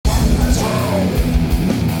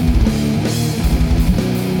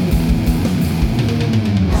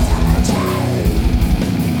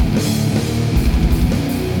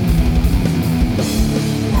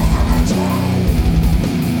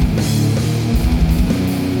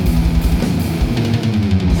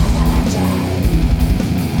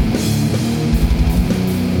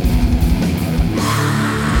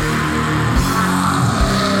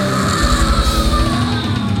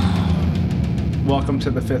to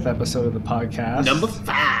the 5th episode of the podcast.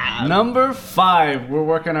 Number 5. We're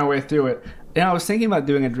working our way through it. And I was thinking about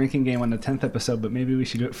doing a drinking game on the 10th episode, but maybe we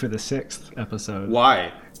should do it for the 6th episode.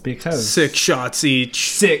 Why? Because 6 shots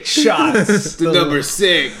each. 6 shots. The number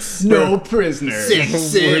 6. No prisoners.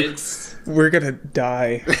 6. We're gonna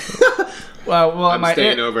die. Well, I'm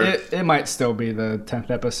staying over. It might still be the 10th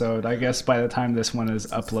episode. I guess by the time this one is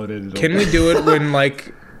uploaded. Can we do it when,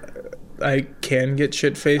 like, I can get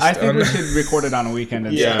shit-faced? I think we should record it on a weekend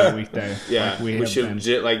instead of a weekday. Yeah, like we should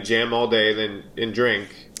jam all day and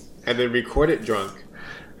drink, and then record it drunk.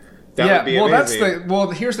 That would be amazing.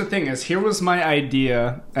 Here's the thing: here was my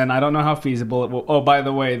idea, and I don't know how feasible it will. Oh, by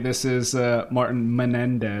the way, this is Martin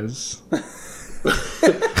Menendez.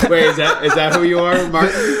 Wait, is that who you are,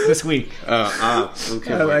 Martin? This week.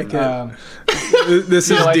 Okay. I like it.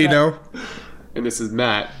 This is like Dino. And this is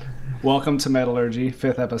Matt. Welcome to Metallurgy,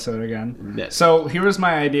 5th episode again. Yes. So here was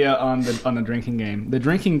my idea on the drinking game. The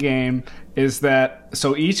drinking game is that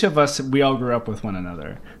each of us, we all grew up with one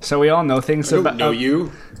another, so we all know things about. Know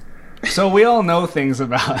you. So we all know things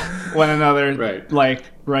about one another,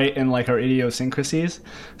 right? And like our idiosyncrasies.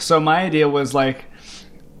 So my idea was like,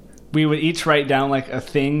 we would each write down like a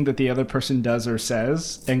thing that the other person does or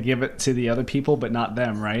says and give it to the other people, but not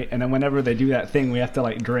them, right? And then whenever they do that thing, we have to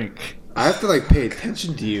like drink. I have to like pay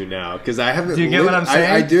attention to you now because I haven't. Do you get what I'm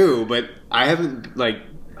saying? I do, but I haven't like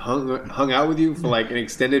hung out with you for like an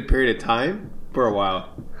extended period of time for a while.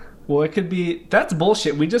 Well, it could be that's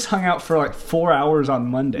bullshit. We just hung out for like 4 hours on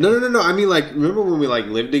Monday. No. I mean, like, remember when we like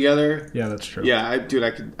lived together? Yeah, that's true. Yeah,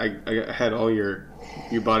 I had all your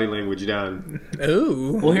body language down.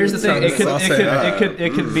 Ooh. Well, here's the thing.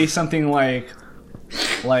 It could be something like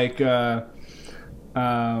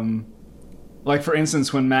for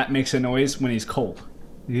instance, when Matt makes a noise when he's cold.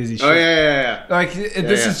 Because he's yeah. Like,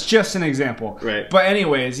 this is just an example. Right. But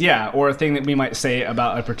anyways, yeah, or a thing that we might say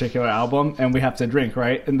about a particular album, and we have to drink,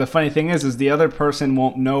 right? And the funny thing is the other person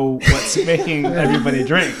won't know what's making everybody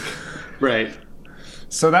drink. Right.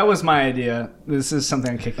 So that was my idea. This is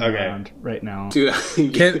something I'm kicking around right now. Dude,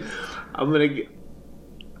 I'm going to get...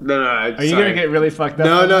 No. Are you going to get really fucked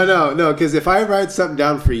up? No, because if I write something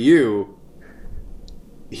down for you,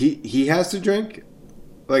 he has to drink?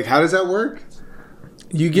 Like, how does that work?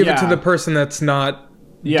 You give it to the person that's not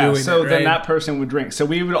doing it, right? Then that person would drink. So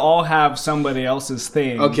we would all have somebody else's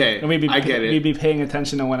thing. Okay, and I get it. We'd be paying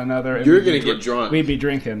attention to one another. And you're going to get drunk. We'd be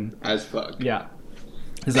drinking. As fuck. Yeah.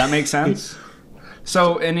 Does that make sense?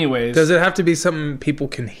 So anyways. Does it have to be something people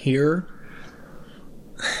can hear?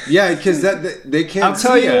 Yeah, because they can't. I'll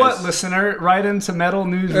tell you what, listener, write into Metal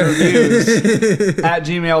News Reviews at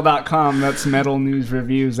gmail.com. That's Metal News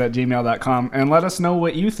Reviews at gmail.com. And let us know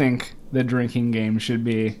what you think the drinking game should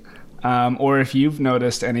be. Or if you've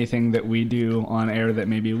noticed anything that we do on air that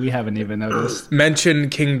maybe we haven't even noticed. Mention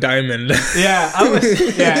King Diamond. Yeah,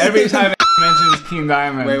 every time it mentions King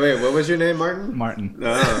Diamond. Wait, what was your name, Martin? Martin.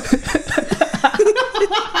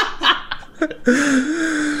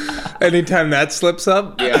 Anytime that slips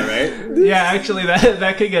up. Yeah, right? Yeah, actually,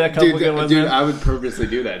 that could get a couple good ones. Dude, I would purposely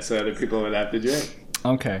do that so other people would have to drink.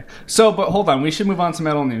 Okay. So, but hold on. We should move on to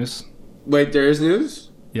metal news. Wait, there is news?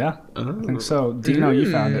 Yeah, I think so. Dino,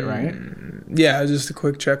 you found it, right? Yeah, just a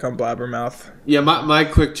quick check on Blabbermouth. Yeah, my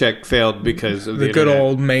quick check failed because of the good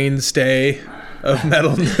old mainstay of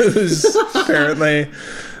metal news, apparently.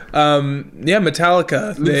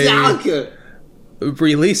 Metallica. They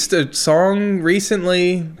released a song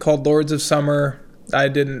recently called Lords of Summer. I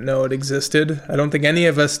didn't know it existed. I don't think any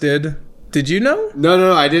of us did. Did you know?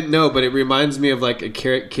 No, I didn't know, but it reminds me of like a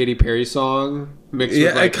Katy Perry song mixed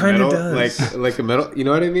with like it kind of metal, does. like a metal. You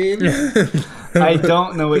know what I mean? I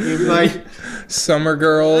don't know what you mean. Like Summer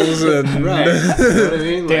Girls and right. You know what I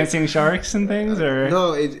mean? Dancing Sharks and things, or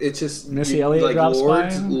no, it's just Missy Elliott like drops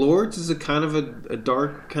Lords. by. Lords is a kind of a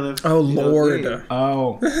dark kind of. Oh Lord!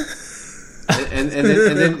 Oh. and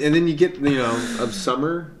then you get of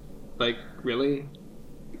summer, like really,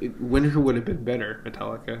 winter would have been better.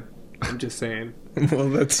 Metallica. I'm just saying. Well,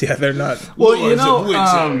 they're not. Well, we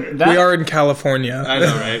are in California. I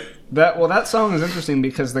know, right? That song is interesting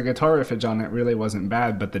because the guitar riffage on it really wasn't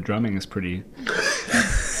bad, but the drumming is pretty.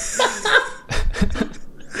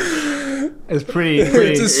 It's pretty.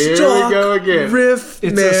 It's a stock riff,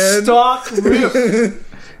 It's man. a stock riff.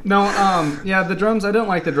 No, the drums. I don't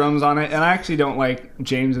like the drums on it, and I actually don't like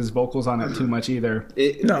James's vocals on it too much either.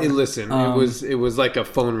 Listen, it was like a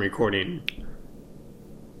phone recording.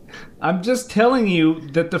 I'm just telling you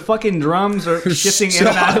that the fucking drums are shifting in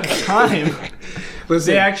and out of time.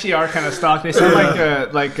 Listen. They actually are kind of stock. They sound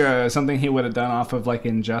like something he would have done off of like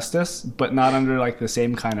Injustice, but not under like the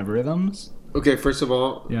same kind of rhythms. Okay, first of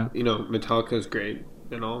all, yeah. Metallica is great.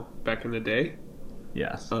 and all back in the day.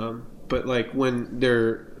 Yes. But like when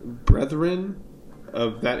their brethren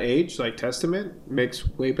of that age, like Testament, makes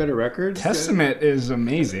way better records. Testament is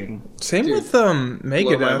amazing. Same Dude, with Blow my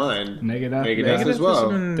Megadeth. mind. Megadeth. Megadeth as well.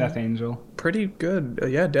 has been Death Angel. pretty good.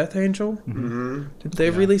 Yeah, Death Angel. Mm-hmm. Did they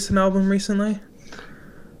release an album recently?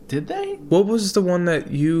 Did they? What was the one that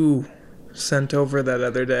you sent over that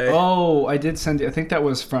other day? Oh, I did send you. I think that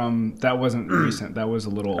wasn't recent. That was a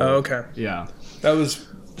little old. Oh, okay. Yeah. That was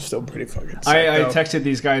still pretty fucking sick, I though. texted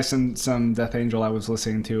these guys some Death Angel I was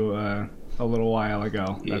listening to a little while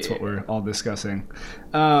ago. That's what we're all discussing.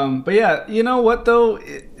 But yeah, you know what though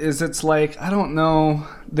is it's like I don't know.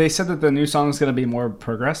 They said that the new song is going to be more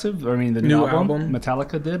progressive. I mean, the new album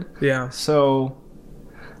Metallica did. Yeah. So,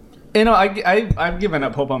 you know, I've given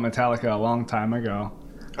up hope on Metallica a long time ago.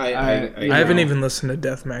 I haven't even listened to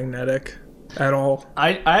Death Magnetic at all.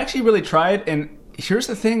 I actually really tried, and here's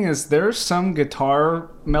the thing: is there's some guitar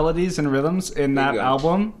melodies and rhythms in that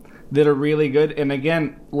album that are really good. And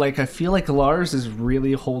again, like I feel like Lars is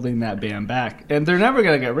really holding that band back, and they're never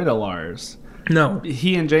gonna get rid of Lars. No.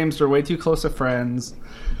 He and James are way too close of friends.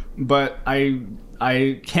 But I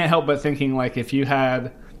can't help but thinking like if you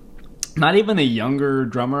had not even a younger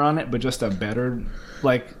drummer on it, but just a better.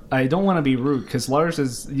 Like, I don't want to be rude because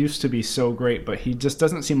Lars used to be so great, but he just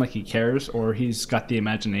doesn't seem like he cares or he's got the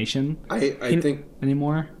imagination. I think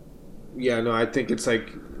anymore. Yeah, no, I think it's like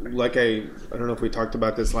I don't know if we talked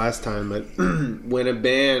about this last time, but when a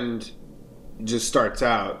band just starts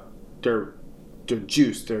out, they're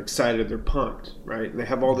juiced, they're excited, they're pumped, right? And they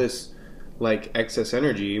have all this like excess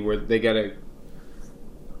energy where they gotta,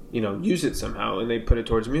 use it somehow, and they put it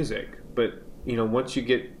towards music. But once you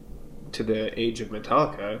get to the age of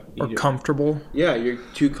Metallica, comfortable. Yeah, you're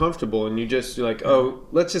too comfortable, and you're like, oh,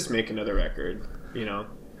 let's just make another record.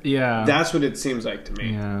 Yeah, that's what it seems like to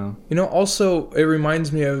me. Yeah. Also, it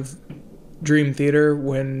reminds me of Dream Theater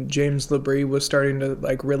when James LaBrie was starting to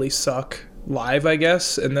like really suck live, I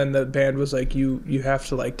guess, and then the band was like, you have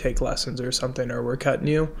to like take lessons or something, or we're cutting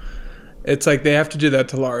you. It's like they have to do that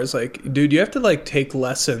to Lars. Like, dude, you have to like take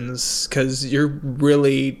lessons because you're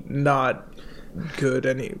really not good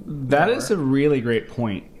anymore. That is a really great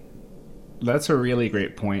point. That's a really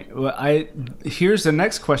great point. Well, here's the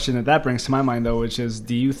next question that brings to my mind, though, which is,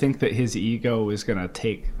 do you think that his ego is going to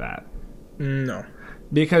take that? No.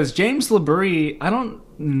 Because James LaBrie, I don't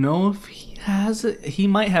know if he has it. He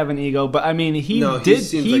might have an ego, but I mean, he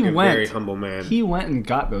seems like a very humble man. He went and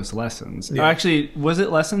got those lessons. Yeah. Actually, was it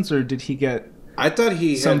lessons or did he get? I thought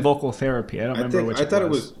he some had vocal therapy. I don't remember which. I thought it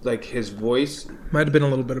was like his voice. Might have been a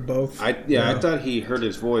little bit of both. I thought he heard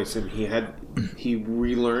his voice and he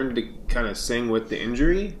relearned to kind of sing with the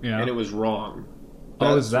injury, and it was wrong.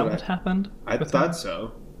 Is that what happened? I thought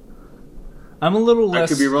so. I'm a little less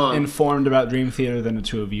could be wrong. informed about Dream Theater than the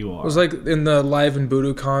two of you are. It was like in the Live in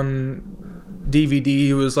Budokan DVD,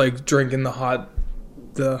 he was like drinking the hot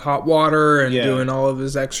water and doing all of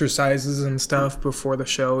his exercises and stuff before the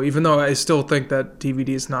show. Even though I still think that DVD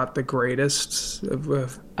is not the greatest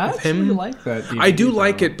of I actually him. like that DVD, I do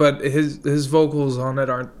like it, but his vocals on it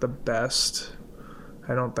aren't the best,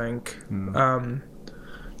 I don't think.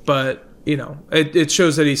 But it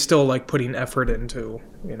shows that he's still like putting effort into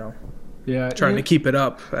trying to keep it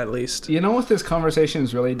up, at least. You know what this conversation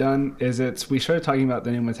has really done is we started talking about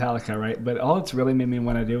the new Metallica, right? But all it's really made me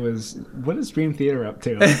want to do is, what is Dream Theater up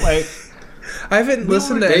to? Like, I haven't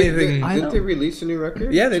listened to anything. Didn't they release a new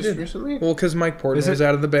record? Yeah, they just did recently. Well, because Mike Portnoy was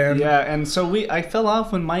out of the band. Yeah, and so I fell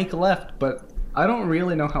off when Mike left, but I don't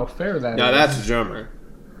really know how fair that is. No, that's a drummer.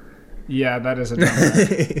 Yeah, that is a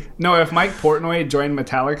drummer. No, if Mike Portnoy joined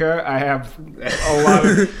Metallica, I have a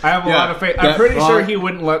lot of faith. I'm pretty sure he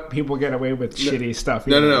wouldn't let people get away with shitty stuff.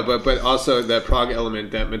 No, but also that prog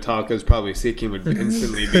element that Metallica is probably seeking would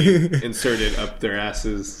instantly be inserted up their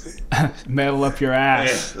asses. Metal up your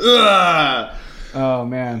ass. Oh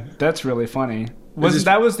man, that's really funny.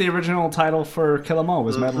 That was the original title for Kill 'Em All?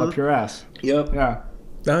 Was Metal Up Your Ass? Yep. Yeah.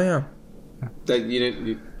 Oh yeah.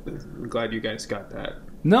 I'm glad you guys got that.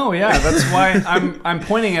 No, yeah, that's why I'm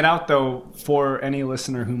pointing it out though for any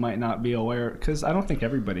listener who might not be aware, because I don't think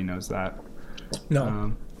everybody knows that.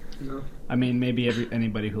 No. No. I mean, maybe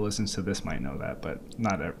anybody who listens to this might know that, but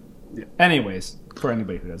not every. Yeah. Anyways, for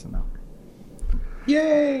anybody who doesn't know.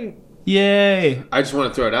 Yay! I just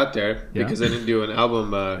want to throw it out there because I didn't do an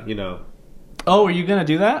album. Oh, are you gonna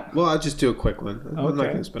do that? Well, I'll just do a quick one. I'm not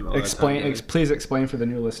gonna spend all that time. Please explain for the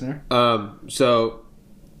new listener. So.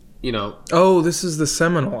 Oh, this is the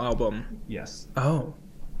seminal album. Yes. Oh.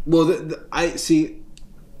 Well, I see.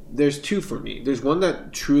 There's two for me. There's one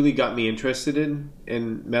that truly got me interested in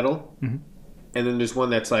metal, and then there's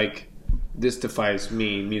one that's like this defies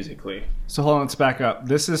me musically. So hold on, let's back up.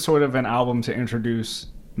 This is sort of an album to introduce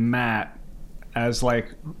Matt as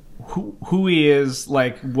like who he is,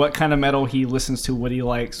 like what kind of metal he listens to, what he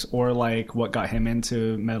likes, or like what got him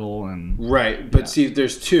into metal. And Right, but see,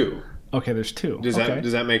 there's two. okay, there's two. Does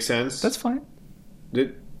that make sense? That's fine.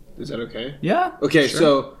 Is that okay? Yeah. Okay,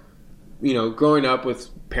 Sure. so growing up with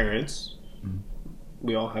parents,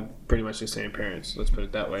 we all have pretty much the same parents. Let's put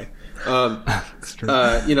it that way. That's true.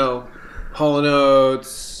 Hall and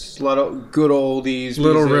Oates, a lot of good oldies,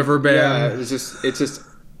 Little music. River Band. Yeah, it's just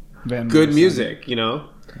Van good Morrison. music,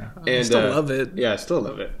 I And still love it. Yeah, I still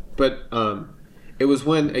love it. But it was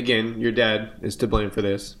when, again, your dad is to blame for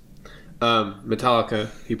this. Metallica,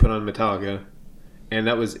 he put on Metallica, and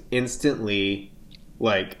that was instantly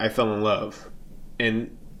like I fell in love.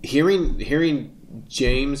 And hearing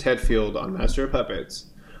James Hetfield on Master of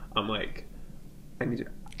Puppets, I'm like,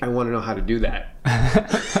 I want to know how to do that.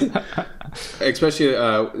 Especially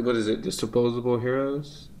what is it? Disposable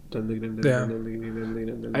Heroes. Yeah.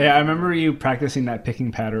 Yeah, I remember you practicing that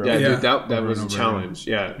picking pattern. Yeah, Yeah. dude, that Over was and a over challenge.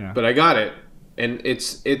 Yeah. Yeah. But I got it, and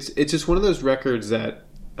it's just one of those records that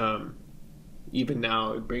even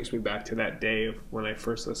now it brings me back to that day of when I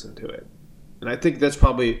first listened to it, and I think that's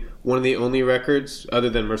probably one of the only records other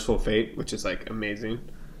than Merciful Fate, which is like amazing.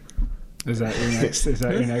 Is that your next? Is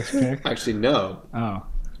that your next pick? Actually, no, Oh,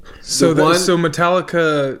 So The one- so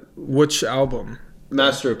Metallica, which album?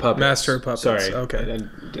 Master of Puppets. Master of Puppets, Sorry, okay. I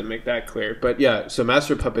didn't make that clear, but yeah, so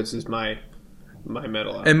Master of Puppets is my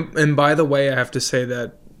metal album. And by the way, I have to say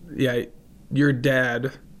that your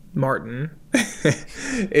dad, Martin,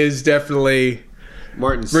 is definitely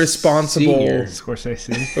Martin's responsible. Senior.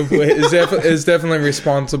 Scorsese. is definitely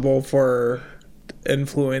responsible for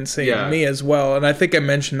influencing Yeah. me as well. And I think I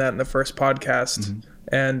mentioned that in the first podcast.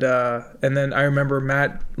 And then I remember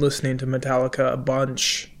Matt listening to Metallica a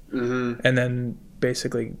bunch, and then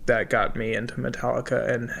basically that got me into Metallica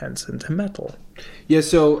and hence into metal. Yeah,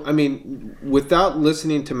 so I mean, without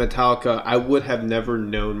listening to Metallica, I would have never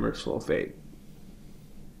known Merciful Fate.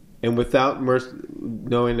 And without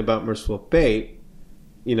knowing about Merciful Fate,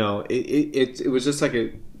 it was just like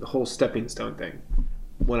a whole stepping stone thing.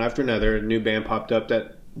 One after another, a new band popped up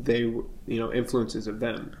that they, influences of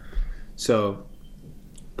them. So,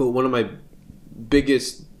 but one of my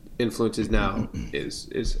biggest influences now is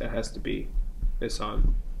it has to be this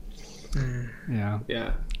song. Yeah.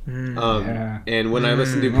 Yeah. Yeah. And when I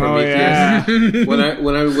listened to Oh, Prometheus, yeah.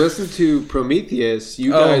 when I listened to Prometheus,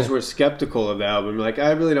 you Oh. guys were skeptical of the album. Like,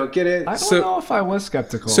 I really don't get it. I don't So- know if I was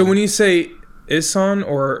skeptical. So when you say Isan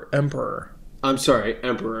or Emperor, I'm sorry,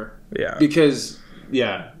 Emperor, yeah, because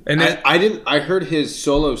yeah, And I heard his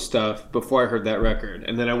solo stuff before I heard that record,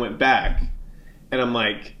 and then I went back, and I'm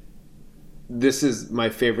like, this is my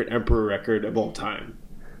favorite Emperor record of all time.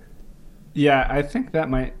 yeah, I think that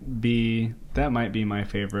might be my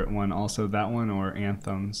favorite one. Also, that one or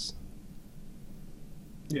Anthems.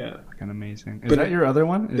 Yeah, Fucking amazing. Is But that your other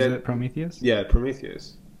one? Is that- it Prometheus? yeah,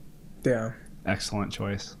 Prometheus. yeah. Excellent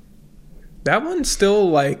choice. That one still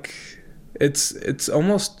like it's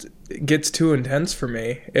almost gets too intense for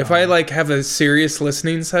me. If I like have a serious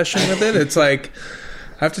listening session with it, it's like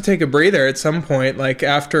I have to take a breather at some point. Like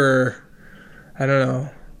after I don't know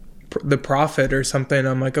The Prophet or something,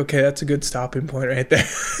 I'm like, okay, that's a good stopping point right there.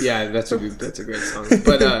 Yeah, that's a great song.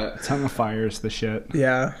 But Tongue of Fire is the shit.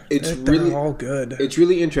 Yeah, It's they're really- all good. it's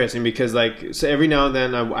really interesting because so every now and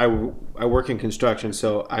then I work in construction,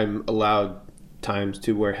 so I'm allowed times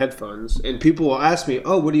to wear headphones, and people will ask me,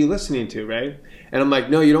 "Oh, what are you listening to?" Right? And I'm like,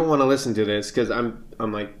 "No, you don't want to listen to this because I'm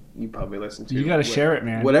like, you probably listen to. You got to share it,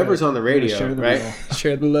 man. Whatever's on the You gotta radio, share the right? wheel.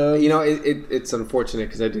 Share the love. It's unfortunate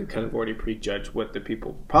because I did kind of already prejudge what the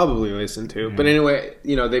people probably listen to. But anyway,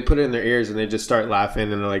 they put it in their ears and they just start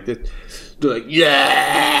laughing and they're like,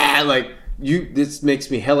 yeah, like this makes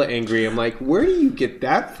me hella angry. I'm like, where do you get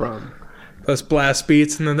that from? Plus blast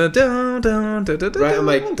beats and then the Right, I'm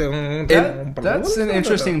like, That's an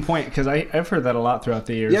interesting point because I've heard that a lot throughout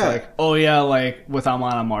the years. Yeah. Like, oh yeah, like with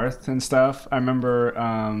Amon Amarth and stuff. I remember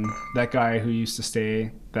that guy who used to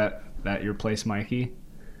stay at your place, Mikey.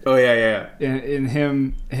 Oh yeah. And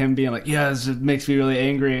him being like, yeah, this makes me really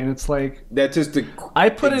angry, and it's like That's just the I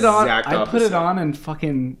put it on, exact I put it opposite. on, and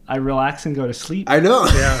fucking I relax and go to sleep. I know.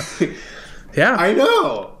 Yeah. Yeah. I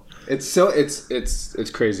know.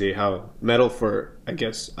 It's crazy how metal for, I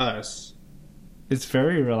guess, us. It's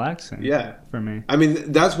very relaxing. Yeah. for me. I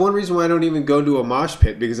mean, that's one reason why I don't even go to a mosh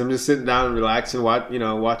pit because I'm just sitting down and relaxing,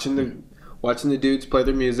 watching the dudes play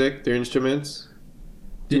their music, their instruments.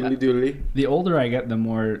 Doodly doodly. The older I get, the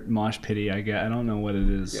more mosh pity I get. I don't know what it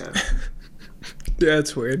is. Yeah. Yeah,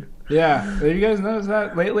 it's weird. Yeah, have you guys noticed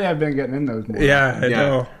that? Lately, I've been getting in those more. Yeah, I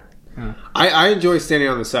Yeah. know. I enjoy standing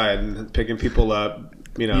on the side and picking people up.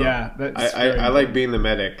 You know, Yeah, that's I very like being the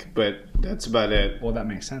medic, but that's about it. Well, that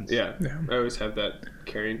makes sense. Yeah, Yeah. I always have that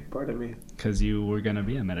caring part of me. Because you were going to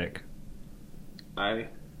be a medic.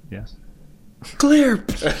 Yes. Clear.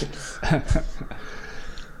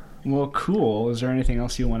 Well, cool. Is there anything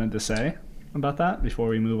else you wanted to say about that before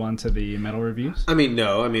we move on to the metal reviews? I mean,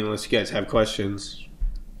 no. I mean, unless you guys have questions.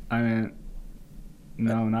 I mean,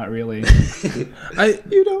 no, not really.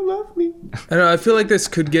 You don't love me. I don't know. I feel like this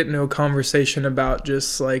could get into a conversation about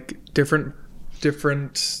just like different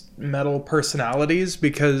metal personalities,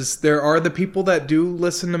 because there are the people that do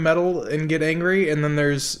listen to metal and get angry, and then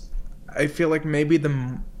there's, I feel like maybe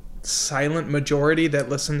the silent majority that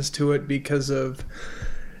listens to it because of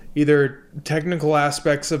either technical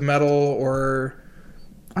aspects of metal or.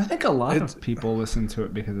 I think a lot of people listen to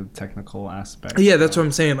it because of technical aspects. Yeah, that's what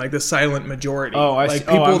I'm saying. Like the silent majority. Oh, I like see.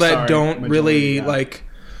 people I'm that sorry. don't Majority, really yeah. like.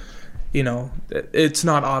 You know, it's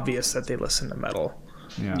not obvious that they listen to metal.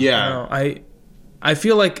 Yeah. Yeah. You know, I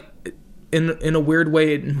feel like in a weird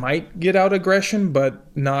way it might get out aggression, but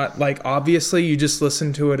not like obviously. You just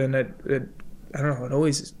listen to it and it I don't know. It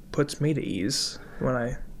always puts me to ease when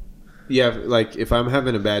I. Yeah, like if I'm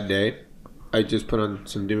having a bad day, I just put on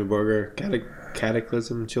some Dimmu Borgir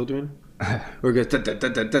Cataclysm Children. We're good. I'm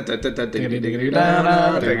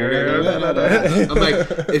like,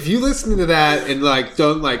 if you listen to that and like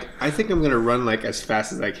don't like, I think I'm gonna run like as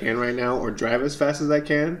fast as I can right now, or drive as fast as I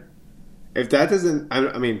can. If that doesn't,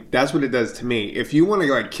 I mean, that's what it does to me. If you want to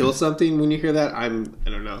like kill something when you hear that, I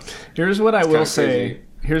don't know. Here's what I will kinda say. crazy.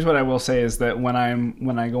 Here's what I will say is that when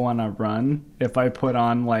I go on a run, if I put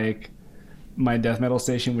on like my death metal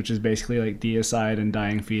station, which is basically like Deicide and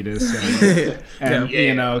Dying Fetus and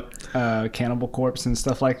you know, Cannibal Corpse and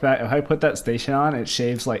stuff like that. If I put that station on, it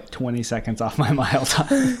shaves like 20 seconds off my mile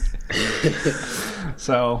time.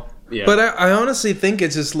 So, Yeah, But I honestly think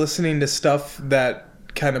it's just listening to stuff that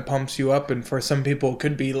kind of pumps you up, and for some people it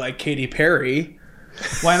could be like Katy Perry.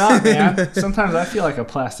 why not, man? Sometimes I feel like a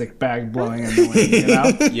plastic bag blowing in the wind, you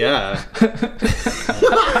know? yeah.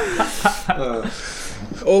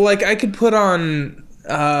 Or like I could put on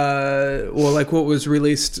well, like what was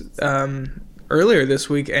released earlier this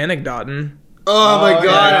week, Anecdoten. Oh my Oh,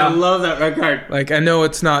 god, yeah. I love that record. Like I know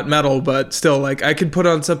it's not metal, but still, like I could put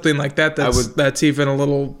on something like that that's even a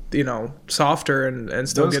little, you know, softer and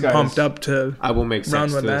still Those get guys- pumped up to. I will make Run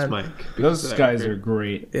sense with to this that. mic. because Those of that guys are record.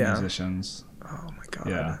 great Yeah. musicians. Oh my god,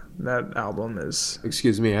 Yeah. that album is.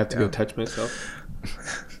 Excuse me, I have to go Yeah. touch myself.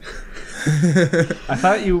 I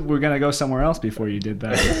thought you were going to go somewhere else before you did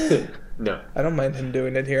that. No. I don't mind him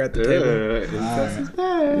doing it here at the table.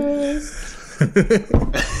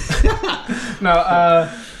 No,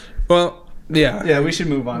 Well, yeah, yeah, we should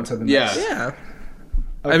move on to the next. Yeah. yeah.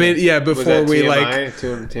 Okay. I mean, yeah. Was Before that we TMI? like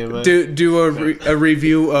TMI? do a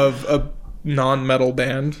review of a non-metal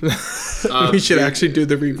band, we should dude, actually do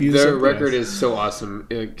the reviews. Their of record is so awesome.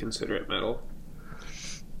 Consider it metal.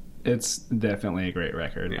 It's definitely a great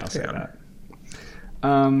record. I'll say Yeah.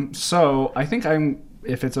 that. So I think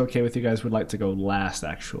if it's okay with you guys, would like to go last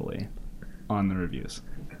actually on the reviews.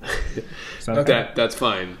 Is that okay? That's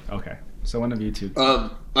fine. Okay. So one of you two.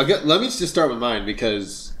 Let me just start with mine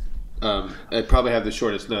because I probably have the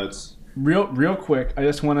shortest notes. Real quick, I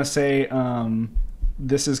just want to say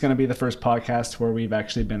this is going to be the first podcast where we've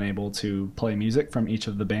actually been able to play music from each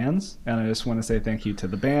of the bands, and I just want to say thank you to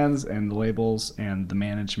the bands and the labels and the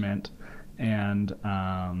management, and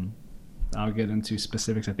I'll get into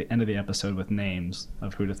specifics at the end of the episode with names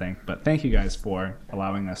of who to thank, but thank you guys for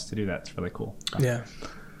allowing us to do that. It's really cool. Yeah.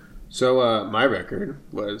 So my record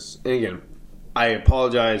was, and again, I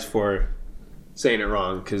apologize for saying it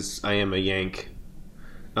wrong because I am a Yank.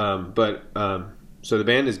 So the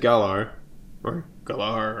band is Galar, or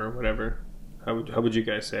Galar, or whatever. How would you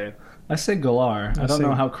guys say it? I say Galar. I don't say-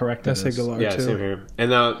 know how correct I it say is. Galar Yeah, too. same here.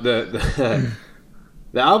 And now the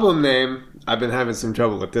the album name, I've been having some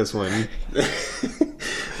trouble with this one.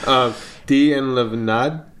 D and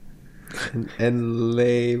Levinad. And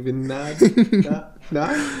Levinad.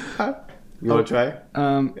 You want to try?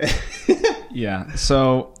 Yeah.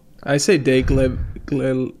 So I say De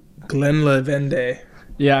Glenlevende.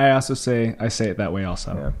 yeah, I say it that way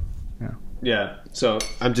also. Yeah. Yeah. So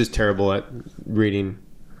I'm just terrible at reading.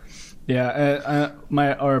 Yeah,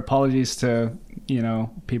 our apologies to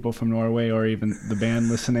people from Norway or even the band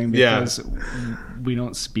listening Yeah. because we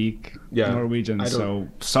don't speak Yeah, Norwegian. I don't- So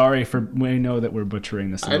sorry we know that we're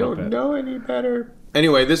butchering this a I little don't bit. know any better.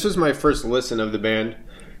 Anyway, this was my first listen of the band,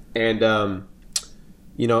 and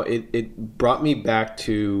you know, it brought me back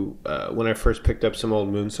to when I first picked up some old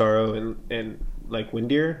Moon Sorrow and like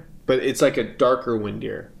Windeer, but it's like a darker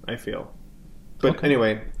Windeer, I feel. But Okay.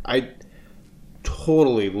 anyway, I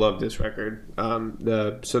totally love this record.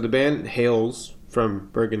 The band hails from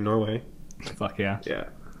Bergen, Norway. Fuck yeah. Yeah,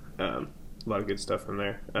 a lot of good stuff from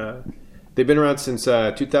there. They've been around since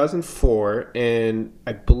 2004, and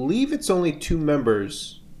I believe it's only 2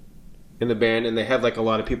 members in the band, and they have like a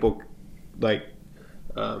lot of people, like,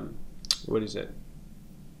 what is it?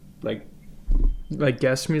 Like, Like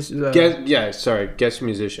guest music. guest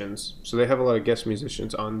musicians. So they have a lot of guest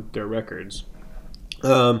musicians on their records.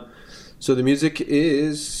 So the music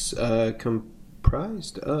is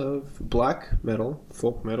comprised of black metal,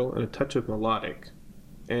 folk metal, and a touch of melodic.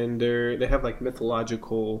 And they have like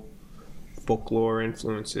mythological folklore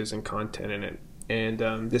influences and content in it.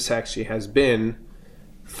 And this actually has been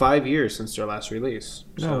 5 years since their last release.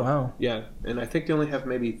 Oh, wow. Yeah, and I think they only have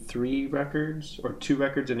maybe 3 records or 2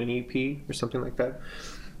 records and an EP or something like that.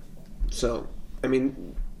 So, I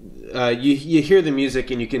mean, you hear the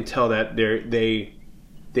music and you can tell that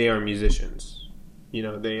they are musicians. You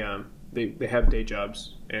know, they have day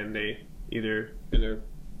jobs, and they either in their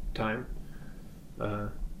time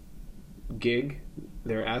gig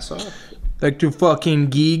their ass off. Like to fucking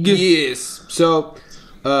gig. Yes. So,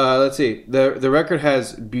 let's see. The record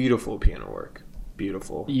has beautiful piano work.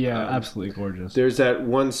 Beautiful. Yeah, absolutely gorgeous. There's that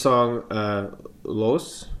one song,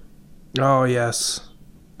 Los. Oh yes,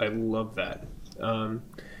 I love that.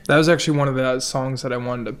 that was actually one of the songs that I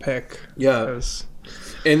wanted to pick. Yeah. 'Cause-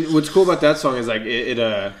 And what's cool about that song is like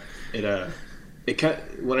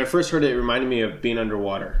when I first heard it, it reminded me of being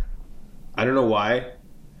underwater. I don't know why,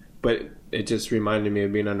 but it just reminded me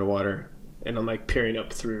of being underwater, and I'm like peering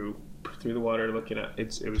up through the water, looking at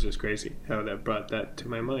it. It was just crazy how that brought that to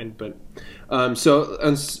my mind. But so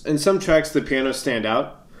in some tracks, the pianos stand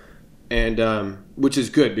out, and which is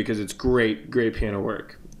good because it's great piano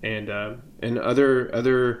work. And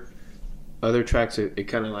other tracks, it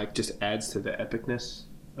kind of like just adds to the epicness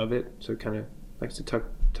of it. So it kind of likes to tuck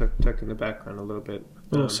in the background a little bit.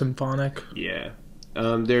 a little symphonic. Yeah.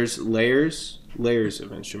 There's layers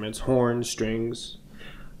of instruments, horns, strings.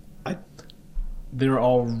 They're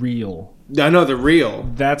all real. I know they're real.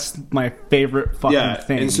 That's my favorite fucking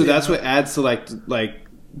thing. And so that's what adds to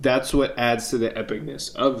that's what adds to the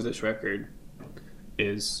epicness of this record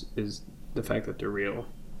is the fact that they're real.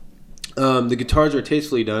 The guitars are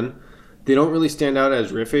tastefully done. They don't really stand out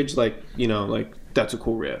as riffage, like that's a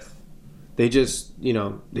cool riff. They just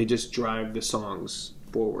drive the songs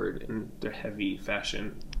forward in their heavy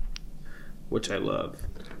fashion, which I love.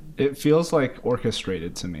 It feels like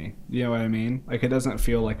orchestrated to me. You know what I mean? Like it doesn't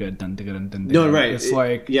feel like a dun dun dun dun. No, right. It's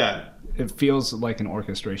like yeah, it feels like an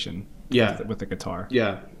orchestration. Yeah. with the guitar.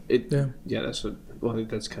 yeah, Yeah. That's what. Well,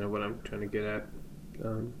 that's kind of what I'm trying to get at.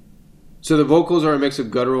 So the vocals are a mix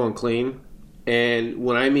of guttural and clean, and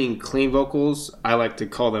when I mean clean vocals, I like to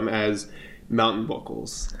call them as mountain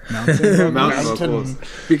vocals. Mountain. Mountain vocals,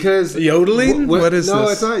 because Yodeling? What is no,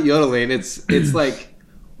 this? it's not yodeling. It's like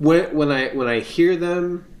when I hear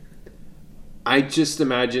them, I just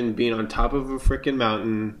imagine being on top of a freaking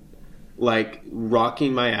mountain, like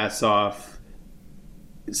rocking my ass off,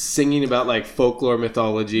 singing about like folklore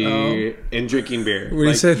mythology and drinking beer. When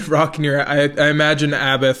you said rocking your, I imagine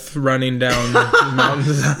Abath running down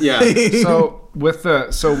mountains. yeah, So with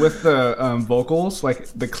the vocals, like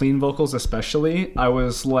the clean vocals especially, I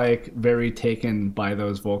was like very taken by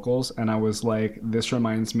those vocals, and I was like, this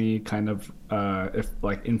reminds me kind of if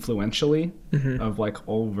like influentially of like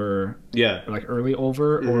Ulver, yeah, like early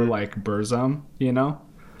Ulver or like Burzum, you know.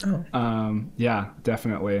 Oh. Yeah,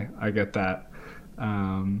 definitely, I get that.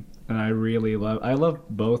 And I really love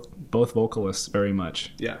both vocalists very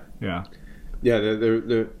much. yeah. Yeah.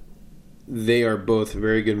 They are both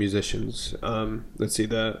very good musicians. Let's see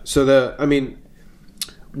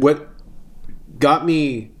what got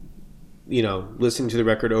me, listening to the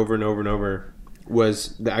record over and over and over was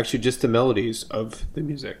just the melodies of the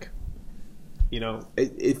music.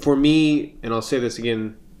 For me, and I'll say this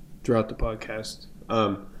again throughout the podcast,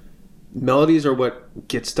 melodies are what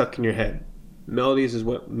gets stuck in your head. Melodies is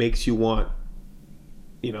what makes you want,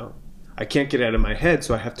 I can't get it out of my head,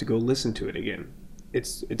 so I have to go listen to it again.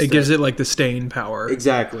 It gives it like the staying power.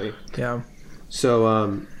 Exactly. Yeah. So,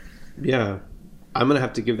 I'm gonna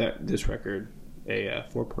have to give this record a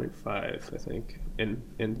 4.5, I think, in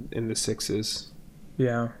the 6s.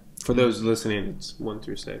 Yeah. For those listening, it's 1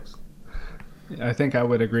 through 6. I think I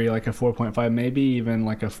would agree, like a 4.5, maybe even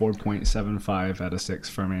like a 4.75 out of 6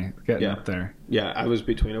 for me, getting up there. Yeah, I was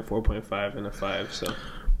between a 4.5 and a 5. So,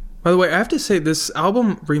 By the way, I have to say this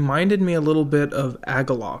album reminded me a little bit of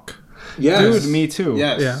Agalok. Yes. Dude, me too.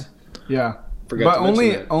 Yes. Yeah. Yeah. Forgot But to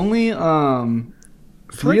mention that. only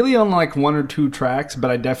really on like one or two tracks,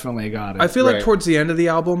 but I definitely got it. I feel like Right. towards the end of the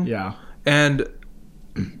album, yeah. and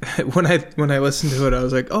when I listened to it, I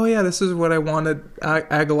was like, oh yeah, this is what I wanted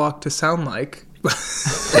Agalok to sound like.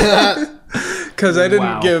 Because I didn't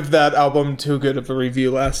Wow. give that album too good of a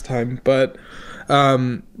review last time, but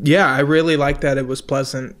yeah, I really liked that. It was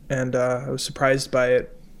pleasant, and I was surprised by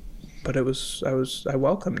it, but I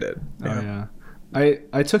welcomed it. Oh yeah.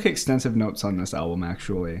 I took extensive notes on this album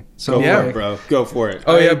actually. So Go Yeah. for it, bro. Go for it.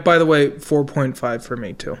 Oh yeah, by the way, 4.5 for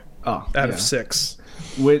me too, oh, out of 6.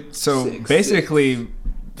 So basically,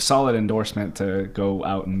 solid endorsement to go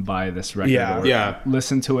out and buy this record. Yeah. or Yeah.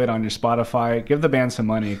 Listen to it on your Spotify. Give the band some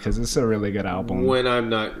money because it's a really good album. When I'm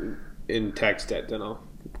not in tax debt, then I'll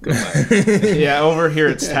go buy it. Yeah, over here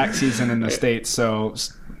it's tax season in the States, so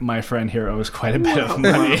my friend here owes quite a bit of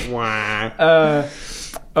money. Wah.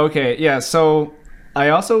 Okay, yeah, so I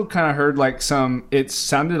also kind of heard like it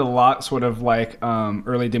sounded a lot sort of like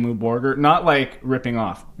early Dimmu Borgir, not like ripping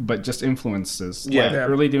off, but just influences. Yeah. Like Yeah.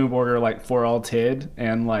 early Dimmu Borgir, like For All Tid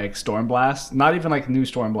and like Stormblast. Not even like new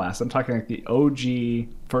Stormblast. I'm talking like the OG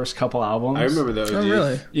first couple albums. I remember those. Oh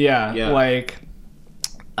really? Yeah, Yeah. like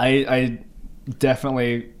I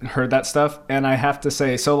definitely heard that stuff, and I have to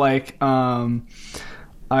say, so like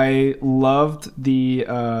I loved the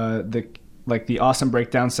like the awesome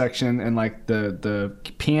breakdown section and like the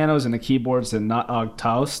pianos and the keyboards and not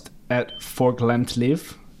Taust at For Glemt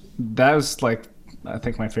Liv. That was like I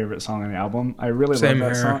think my favorite song on the album. I really love Same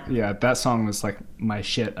that here. song. Yeah, that song was like my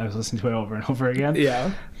shit. I was listening to it over and over again.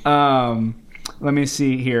 Yeah. Let me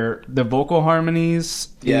see here. The vocal harmonies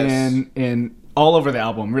Yes. in all over the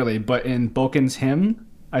album, really, but in Boken's hymn,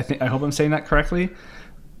 I hope I'm saying that correctly.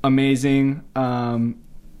 Amazing.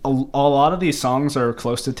 A lot of these songs are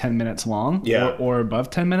close to 10 minutes long, Yeah. or above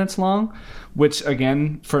 10 minutes long, which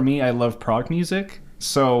again, for me, I love prog music,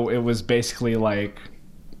 so it was basically like,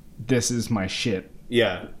 this is my shit.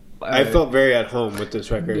 Yeah. I felt very at home with this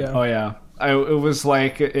record. Yeah. Oh yeah. It was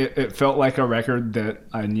like it felt like a record that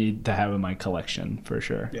I need to have in my collection for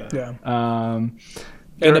sure. Yeah. Yeah.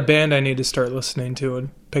 There- And a band I need to start listening to and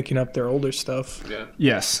picking up their older stuff. Yeah.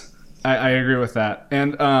 Yes, I agree with that.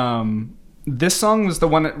 And this song was the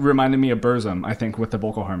one that reminded me of Burzum, I think, with the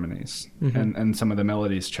vocal harmonies and some of the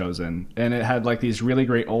melodies chosen. And it had like these really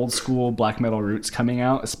great old school black metal roots coming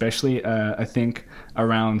out, especially I think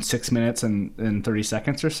around 6 minutes and 30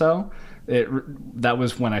 seconds or so. That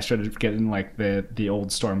was when I started getting like the old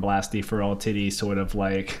Stormblasty For All Titty sort of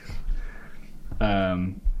like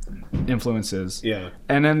influences. Yeah.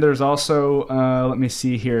 And then there's also, let me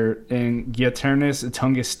see here, in Gieternis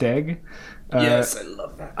Tungesteg. Yes, I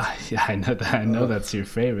love that. Yeah, I know that. I know that's your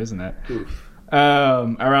fave, isn't it? Oof.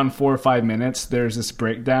 Around 4 or 5 minutes, there's this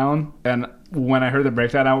breakdown, and when I heard the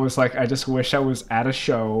breakdown, I was like, I just wish I was at a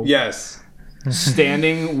show, Yes.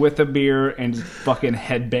 standing with a beer and just fucking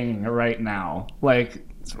headbanging right now. Like,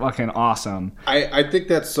 it's fucking awesome. I think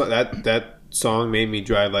that song made me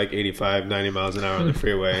drive like 85, 90 miles an hour on the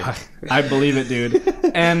freeway. I believe it, dude.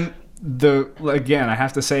 And again, I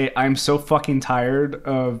have to say, I'm so fucking tired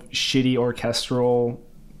of shitty orchestral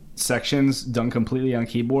sections done completely on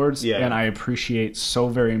keyboards. Yeah. And I appreciate so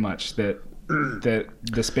very much that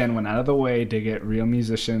this band went out of the way to get real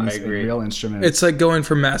musicians I and agree. real instruments. It's like going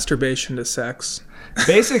from masturbation to sex.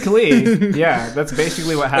 basically, yeah, that's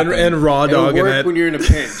basically what happened. And raw It'll dog in work it. when you're in a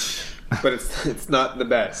pinch, but it's not the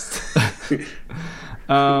best.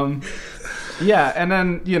 Yeah, and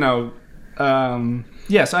then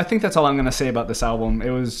so I think that's all I'm gonna say about this album.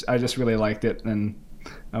 I just really liked it, and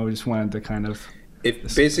I just wanted to kind of.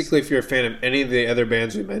 If you're a fan of any of the other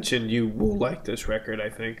bands we mentioned, you will like this record, I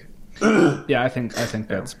think. Yeah, I think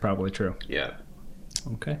that's probably true. Yeah.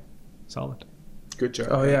 Okay, solid. Good job.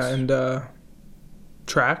 Oh yeah, guys. and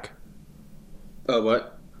track. Oh,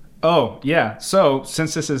 what? Oh yeah. So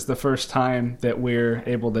since this is the first time that we're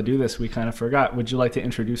able to do this, we kind of forgot. Would you like to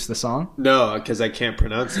introduce the song? No, because I can't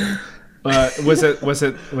pronounce it. Was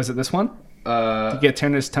it this one?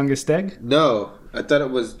 Gieternis Tungesteg? No, I thought it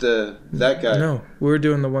was that guy. No, we're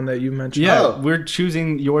doing the one that you mentioned. Yeah, Oh. we're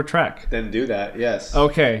choosing your track. Then do that. Yes.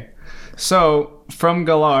 Okay, so from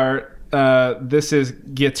Galar, this is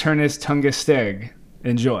Gieternis Tungesteg.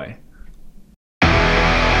 Enjoy.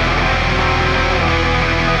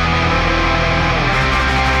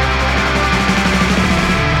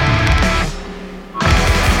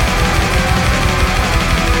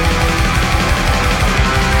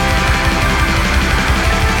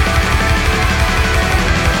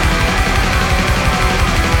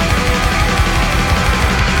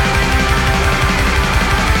 Thank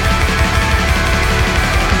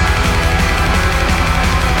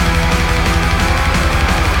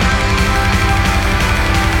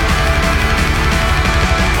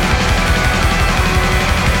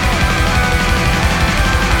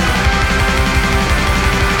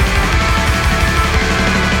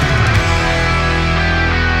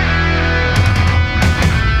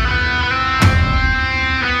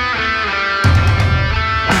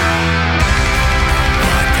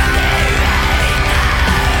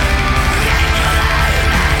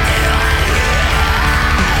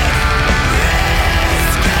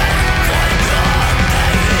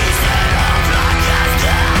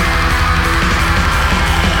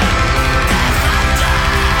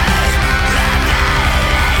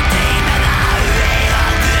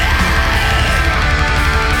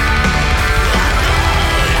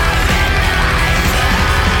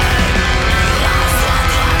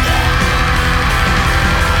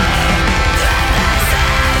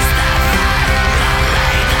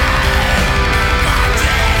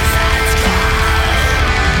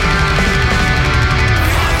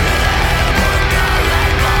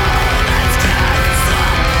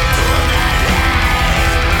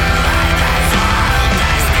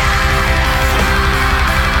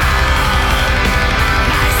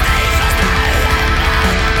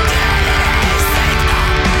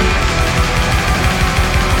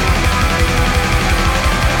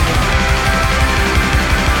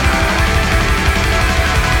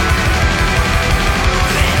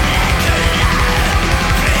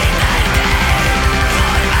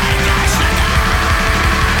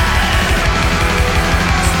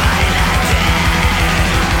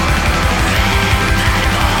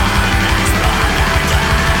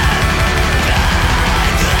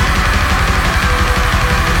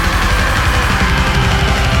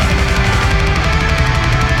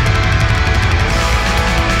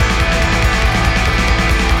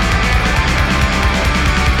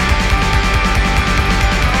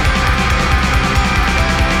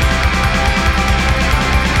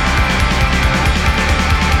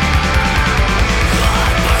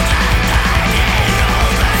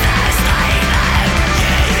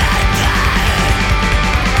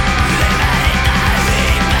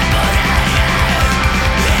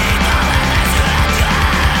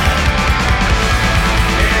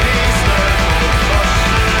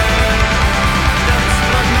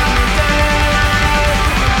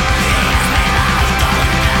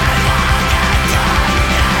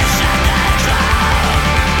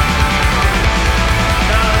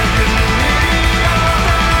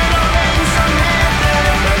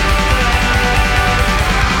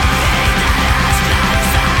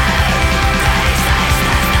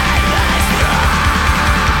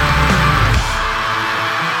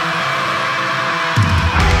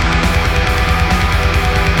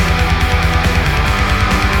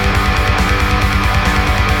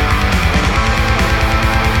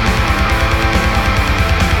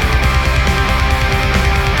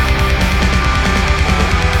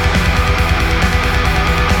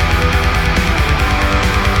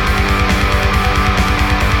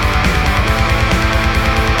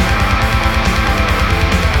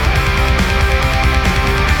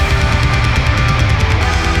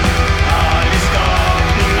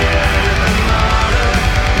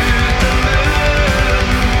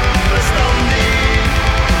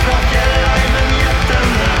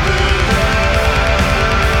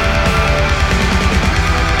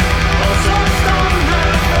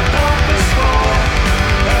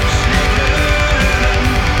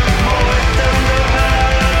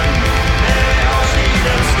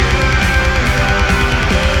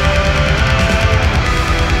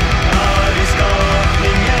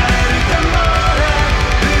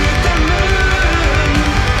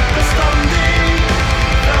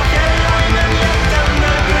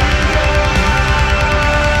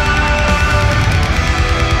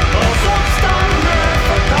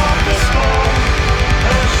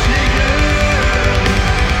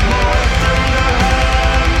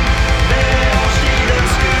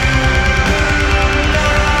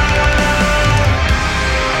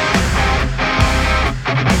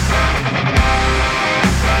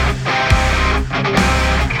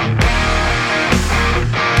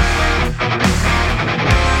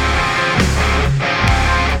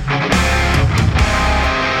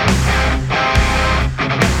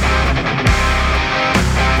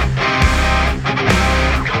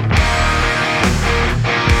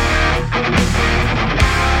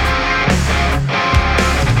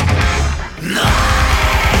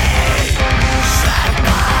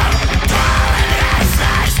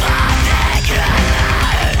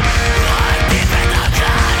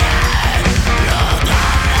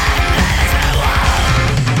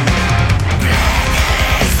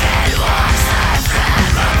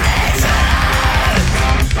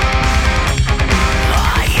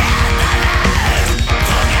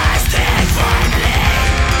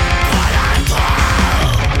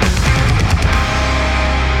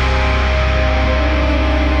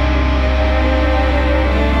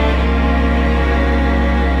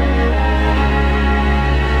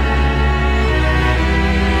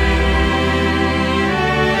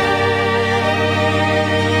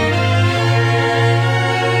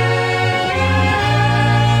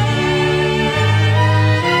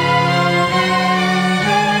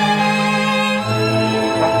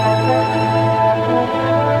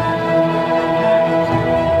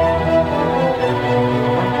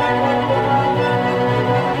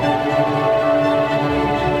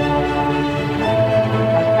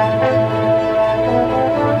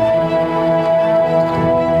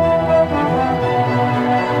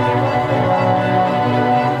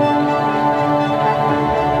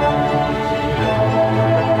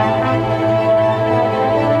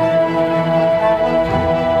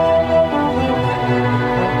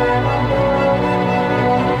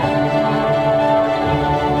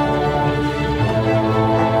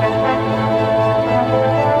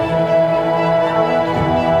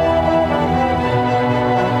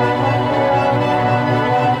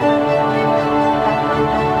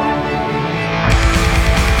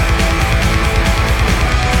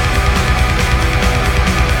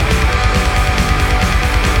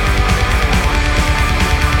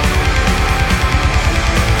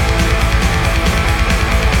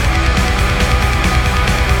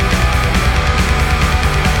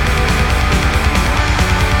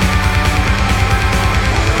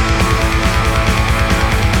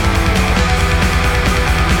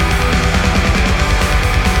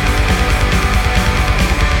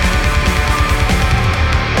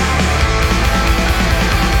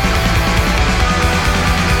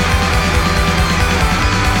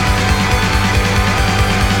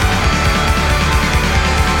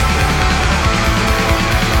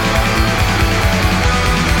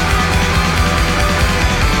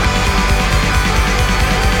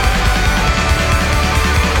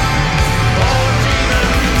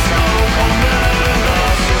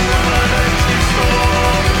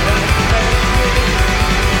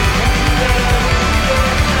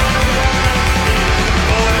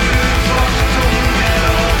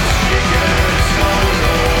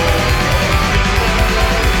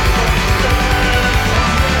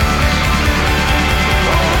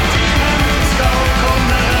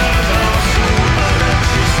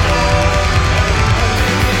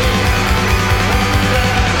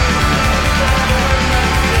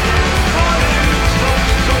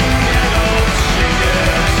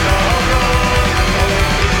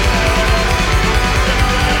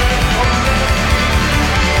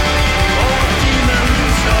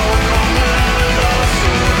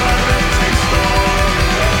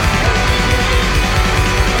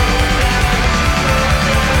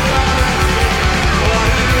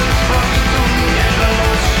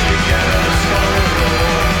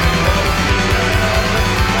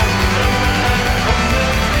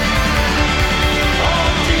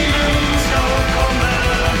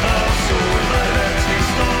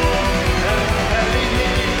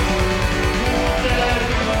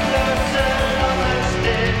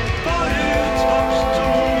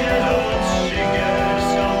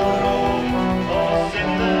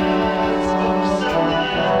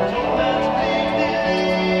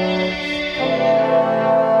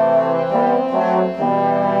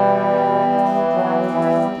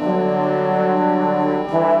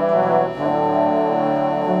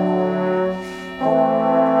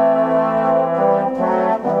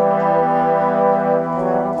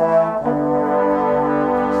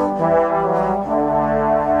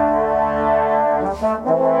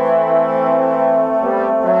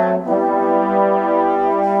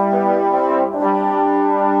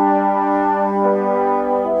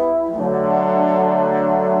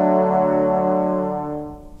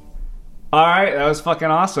was fucking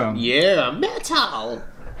awesome. Yeah, metal.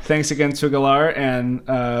 Thanks again to Galar, and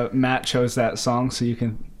Matt chose that song, so you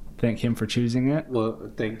can thank him for choosing it.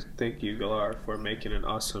 Well, thank you, Galar, for making an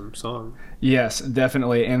awesome song. Yes,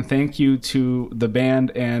 definitely. And thank you to the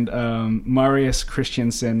band and Marius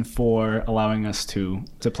Christiansen for allowing us to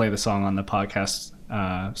play the song on the podcast.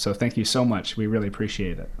 So thank you so much. We really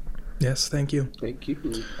appreciate it. Yes, thank you. Thank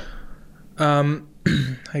you. I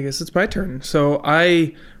guess it's my turn. So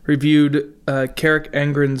I reviewed Carrick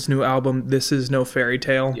Engren's new album, This Is No Fairy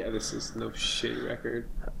Tale. Yeah, this is no shitty record.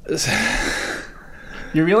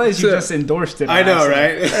 You realize you just endorsed it. I know,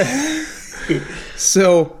 right?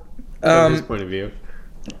 So, From his point of view.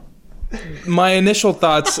 my initial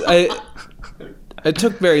thoughts, I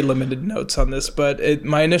took very limited notes on this, but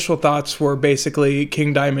my initial thoughts were basically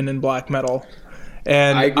King Diamond and black metal.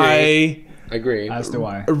 And I agree. As do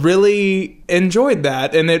I. really enjoyed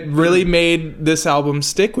that, and it really made this album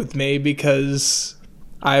stick with me because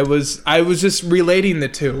I was just relating the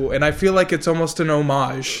two, and I feel like it's almost an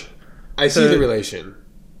homage. I see the relation.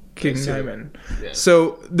 King see. Diamond. Yeah.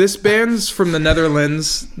 So this band's from the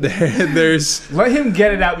Netherlands. There's Let him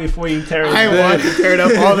get it out before you tear it I down. want to tear it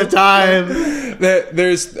up all the time.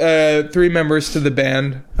 there's 3 members to the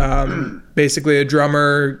band. Basically a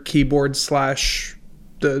drummer, keyboard /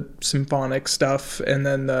 the symphonic stuff, and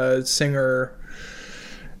then the singer,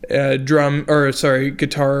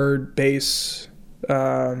 guitar, bass,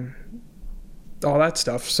 all that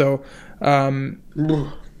stuff. So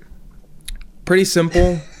pretty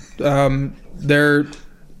simple. I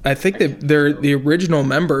think they're the original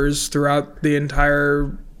members throughout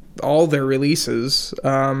all their releases.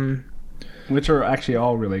 Which are actually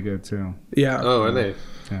all really good, too. Yeah. Oh, are they?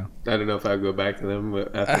 Yeah. I don't know if I'd go back to them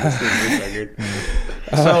after listening to this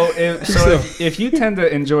record. If you tend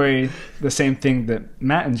to enjoy the same thing that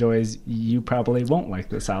Matt enjoys, you probably won't like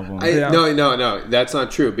this album. No, that's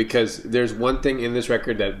not true, because there's one thing in this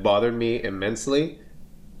record that bothered me immensely,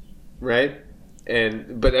 right?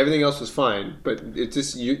 But everything else was fine. But it's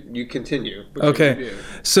just you continue. Okay.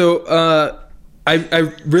 So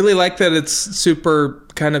I really like that it's super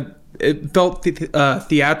kind of. It felt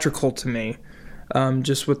theatrical to me,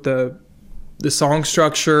 just with the song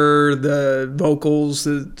structure, the vocals,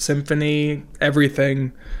 the symphony,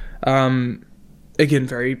 everything. Again,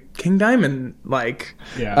 very King Diamond like.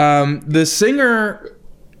 Yeah. The singer,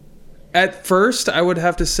 at first, I would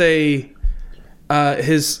have to say,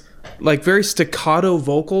 his like very staccato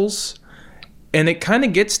vocals, and it kind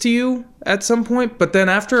of gets to you at some point, but then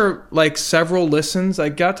after like several listens, I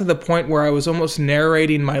got to the point where I was almost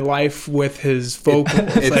narrating my life with his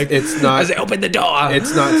vocals. It's not. As I open the door,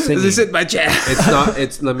 It's not singing. This is my chair. It's not.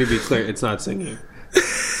 It's. Let me be clear. It's not singing.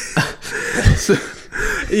 So,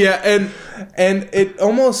 yeah, and it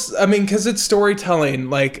almost, I mean, because it's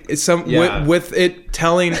storytelling, like it's with it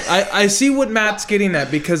telling. I see what Matt's getting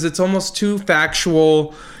at, because it's almost too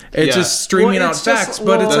factual. It's just streaming out facts,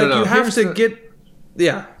 but it's you have to get.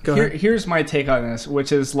 Yeah, go ahead. Here's my take on this,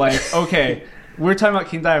 which is like, okay, we're talking about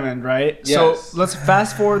King Diamond, right? Yes. So let's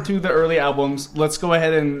fast forward to the early albums. Let's go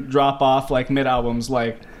ahead and drop off like mid albums,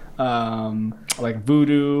 like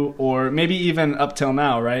Voodoo, or maybe even up till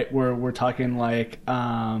now, right? Where we're talking like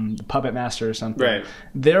Puppet Master or something. Right.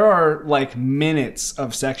 There are like minutes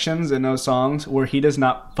of sections in those songs where he does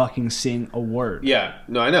not fucking sing a word. Yeah.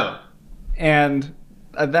 No, I know. And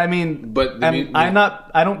I mean,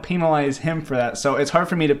 I don't penalize him for that. So it's hard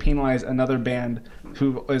for me to penalize another band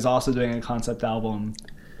who is also doing a concept album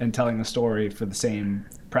and telling a story for the same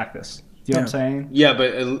practice. Do you know what I'm saying? Yeah,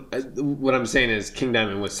 but what I'm saying is King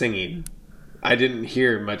Diamond was singing. I didn't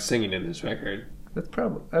hear much singing in this record. That's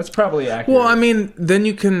probably accurate. Well, I mean, then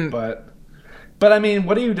you can. But I mean,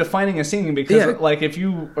 what are you defining as singing? Because like, if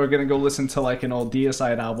you are gonna go listen to like an old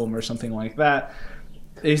Deicide album or something like that,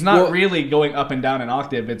 he's not really going up and down an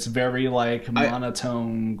octave. It's very like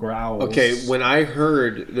monotone growls. Okay, when I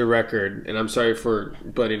heard the record, and I'm sorry for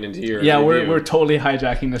butting into your review. we're totally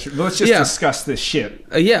hijacking this. Let's just discuss this shit.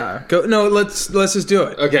 Go. No, let's just do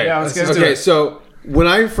it. Okay. Yeah, let's do it. So when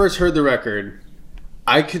I first heard the record,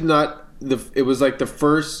 I could not. It was like the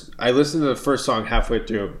first. I listened to the first song halfway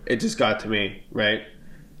through. It just got to me, right?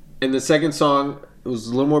 And the second song, it was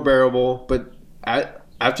a little more bearable. But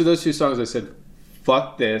after those 2 songs, I said,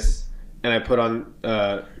 fuck this, and I put on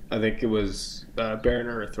I think it was Barren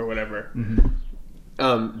Earth or whatever.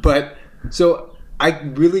 Mm-hmm. But so I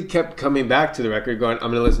really kept coming back to the record going,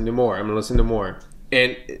 I'm gonna listen to more, and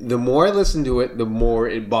the more I listened to it, the more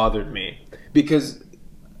it bothered me, because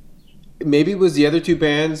maybe it was the other 2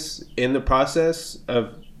 bands in the process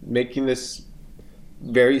of making this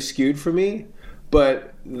very skewed for me,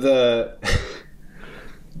 but the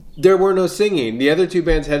There were no singing. The other two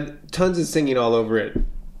bands had tons of singing all over it.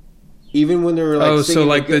 Even when they were like singing, so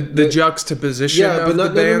like the juxtaposition yeah, of but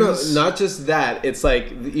the bands? not just that. It's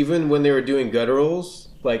like even when they were doing gutturals,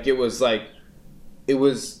 like there was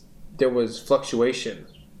fluctuation,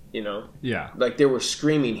 you know? Yeah. Like they were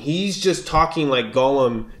screaming. He's just talking like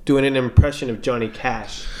Gollum doing an impression of Johnny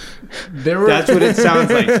Cash. That's what it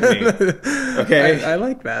sounds like to me. Okay? I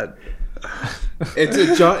like that.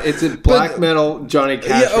 It's a black metal Johnny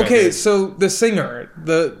Cash. Yeah, okay, record. so the singer,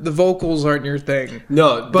 the vocals aren't your thing.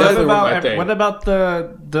 No, But definitely weren't my thing. what about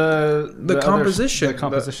the composition? the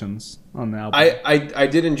compositions on the album? I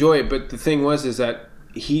did enjoy it, but the thing is that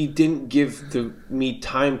he didn't give me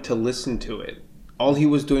time to listen to it. All he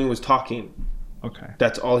was doing was talking. Okay.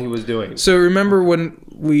 That's all he was doing. So remember when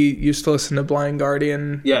we used to listen to Blind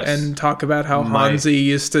Guardian Yes. and talk about how Hansi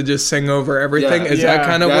used to just sing over everything? Is Yeah, that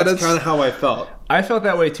kind of what That's it's... kind of how I felt. I felt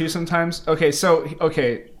that way too sometimes. Okay,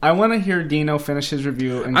 I want to hear Dino finish his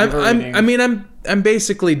review and give a rating. I'm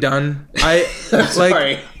basically done.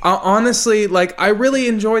 Sorry. Honestly, like I really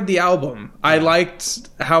enjoyed the album. I liked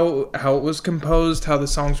how it was composed, how the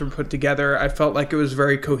songs were put together. I felt like it was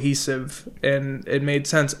very cohesive and it made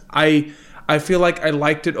sense. I feel like I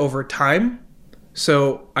liked it over time.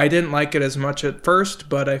 So I didn't like it as much at first,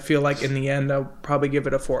 but I feel like in the end I'll probably give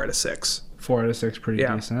it a 4 out of 6. 4 out of 6, pretty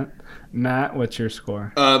decent. Matt, what's your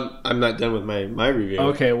score? I'm not done with my review.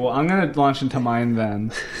 Okay, well, I'm going to launch into mine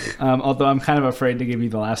then. Although I'm kind of afraid to give you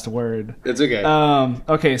the last word. It's okay.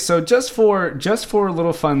 Okay, so just for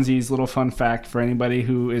little funsies, little fun fact for anybody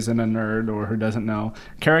who isn't a nerd or who doesn't know,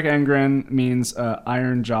 Carrick Angren means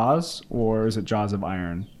iron jaws, or is it jaws of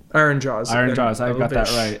iron? Iron Jaws. Iron Jaws, I got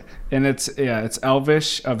that right. And it's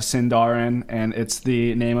Elvish of Sindarin, and it's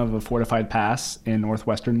the name of a fortified pass in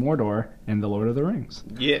northwestern Mordor in The Lord of the Rings.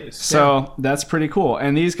 Yes. So that's pretty cool.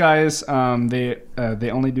 And these guys, they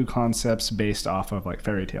only do concepts based off of like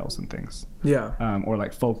fairy tales and things. Yeah. Or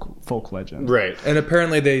like folk legend. Right. And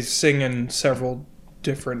apparently they sing in several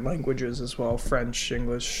different languages as well: French,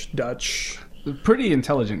 English, Dutch. Pretty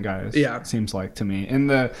intelligent guys. Yeah. It seems like to me.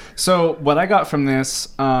 So what I got from this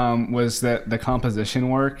was that the composition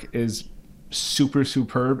work is super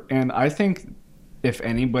superb, and I think if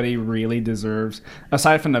anybody really deserves,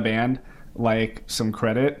 aside from the band, like some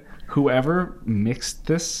credit, whoever mixed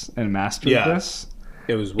this and mastered this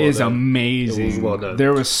It was well is done. amazing. It was well done.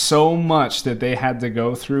 There was so much that they had to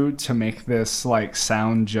go through to make this like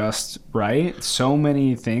sound just right. So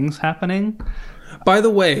many things happening. By the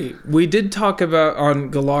way, we did talk about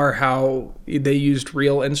on Galar how they used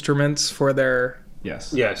real instruments for their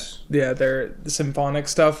Yes. their symphonic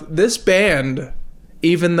stuff. This band,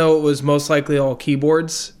 even though it was most likely all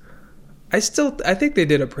keyboards, I think they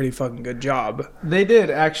did a pretty fucking good job. They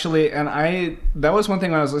did actually, and that was one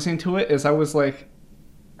thing when I was listening to it is I was like,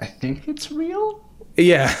 I think it's real.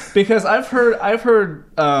 Yeah. Because I've heard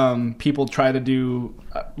people try to do.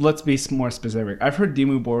 Let's be more specific. I've heard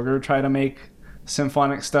Dimmu Borgir try to make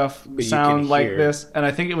symphonic stuff But you sound can like hear. this, and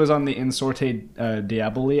I think it was on the In Sorte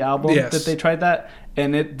Diaboli album Yes. that they tried that,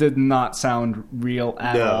 and it did not sound real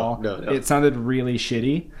at all. No. It sounded really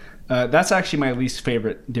shitty. That's actually my least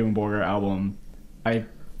favorite Dimmu Borgir album. I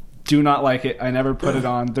do not like it. I never put it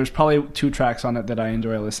on. There's probably 2 tracks on it that I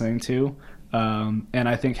enjoy listening to, and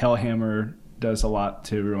I think Hellhammer does a lot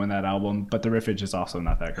to ruin that album, but the riffage is also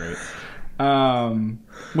not that great.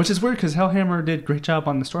 Which is weird because Hellhammer did a great job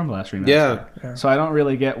on the Stormblast remix. Yeah. So I don't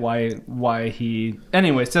really get why he.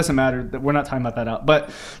 Anyways, doesn't matter. We're not talking about that out. But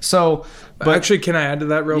Actually, can I add to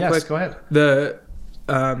that real yes, quick? go ahead. The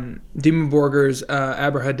Dimmu Borgir's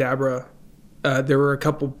Abrahadabra, there were a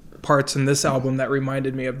couple parts in this album that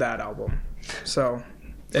reminded me of that album. So,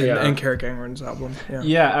 and Carrick Angren's album.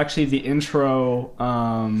 Yeah, actually, the intro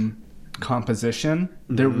composition,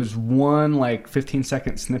 there was one like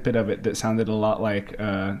 15-second snippet of it that sounded a lot like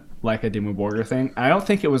a Dimmu Borgir thing. I don't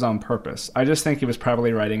think it was on purpose. I just think it was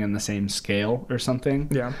probably writing in the same scale or something.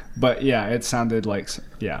 Yeah. But yeah, it sounded like,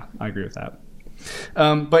 yeah, I agree with that.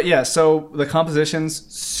 But yeah, so the composition's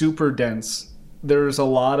super dense. There was a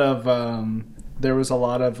lot of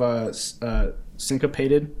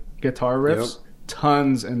syncopated guitar riffs. Yep.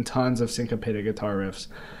 Tons and tons of syncopated guitar riffs.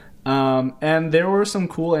 And there were some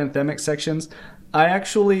cool anthemic sections. I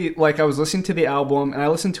actually, I was listening to the album, and I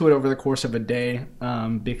listened to it over the course of a day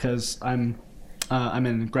because I'm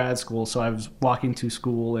in grad school, so I was walking to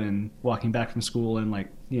school and walking back from school and,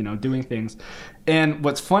 doing things. And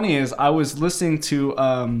what's funny is I was listening to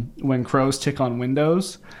When Crows Tick on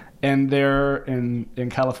Windows, and there in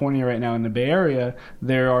California right now in the Bay Area,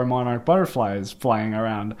 there are monarch butterflies flying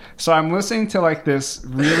around. So I'm listening to like this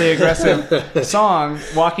really aggressive song,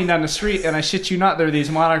 walking down the street, and I shit you not, there are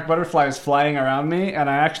these monarch butterflies flying around me, and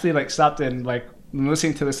I actually like stopped and like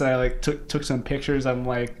listening to this, and I like took some pictures. I'm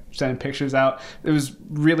like sending pictures out. It was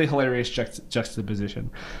really hilarious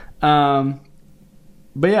juxtaposition.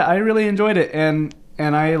 But yeah, I really enjoyed it, and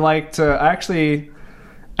I liked actually.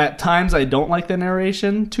 At times, I don't like the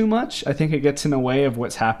narration too much. I think it gets in the way of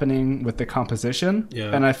what's happening with the composition,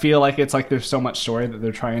 and I feel like it's like there's so much story that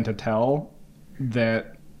they're trying to tell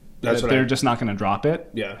that they're just not going to drop it.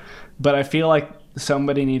 Yeah, but I feel like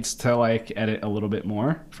somebody needs to like edit a little bit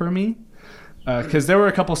more for me. Because there were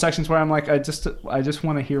a couple sections where I'm like, I just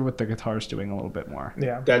want to hear what the guitar's doing a little bit more.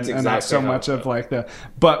 Yeah, that's exactly. And not so much of like the.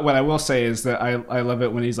 But what I will say is that I love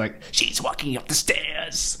it when he's like, she's walking up the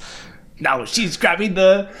stairs. Now she's grabbing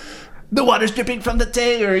the water's dripping from the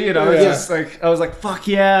tank, or you know, just like I was like, fuck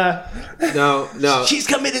yeah. No. She's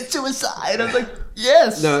committed suicide. I was like,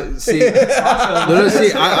 yes. No, see,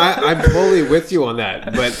 see, I'm totally with you on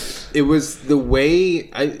that, but it was the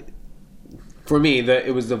way for me,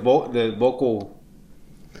 it was the vocal,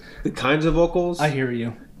 the kinds of vocals. I hear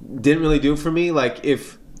you. Didn't really do it for me. Like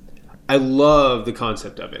I love the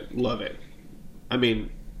concept of it, love it. I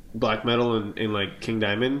mean, black metal and like King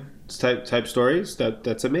Diamond type stories,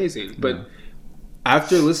 that's amazing. But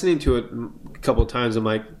after listening to it a couple times, I'm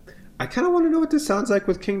like, I kind of want to know what this sounds like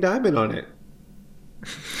with King Diamond on it.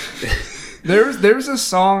 There's a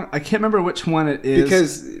song, I can't remember which one it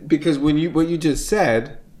is, because what you just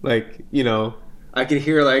said, like, you know, I could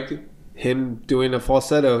hear like him doing a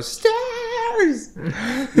falsetto stairs.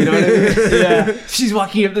 You know what I mean? Yeah. She's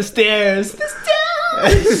walking up the stairs. The stairs.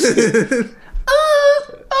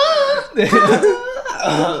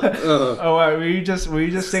 Were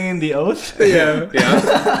you just singing The Oath? Yeah.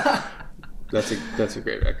 That's a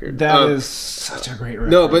great record. That is such a great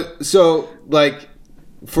record. No, but so like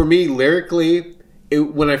for me lyrically,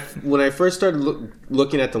 when I first started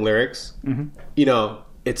looking at the lyrics, you know,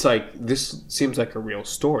 it's like this seems like a real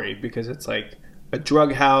story because it's like a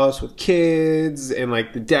drug house with kids, and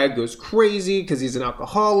like the dad goes crazy because he's an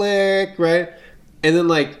alcoholic, right? And then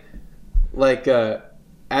like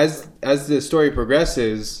as the story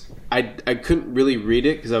progresses, I couldn't really read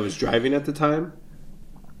it because I was driving at the time,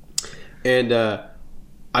 and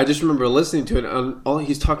I just remember listening to it. All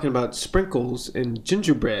he's talking about sprinkles and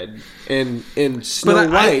gingerbread and Snow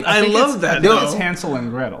White. I love that. No, it's Hansel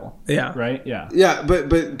and Gretel. Yeah. Right. Yeah. Yeah, but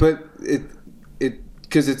it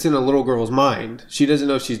because it's in a little girl's mind. She doesn't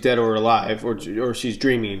know if she's dead or alive, or she's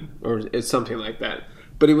dreaming, or it's something like that.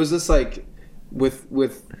 But it was just like with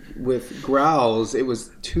growls, it was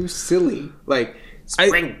too silly. Like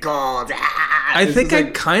sprinkles. I think I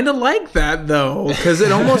kind of like that though, because it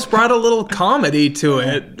almost brought a little comedy to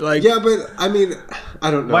it. Like, yeah, but I mean, I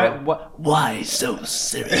don't know. Why so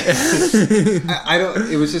serious? I don't.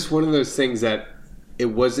 It was just one of those things that it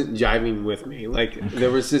wasn't jiving with me. Like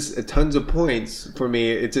there was just tons of points for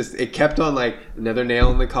me. It kept on like another nail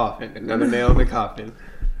in the coffin, another nail in the coffin.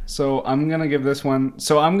 So I'm going to give this one...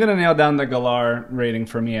 So I'm going to nail down the Galar rating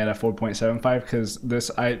for me at a 4.75 because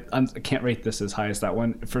this I can't rate this as high as that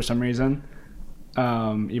one for some reason.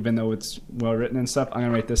 Even though it's well written and stuff, I'm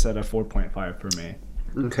going to rate this at a 4.5 for me.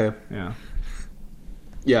 Okay. Yeah.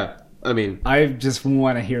 Yeah. I mean... I just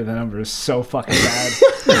want to hear the numbers so fucking bad.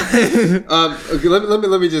 Okay,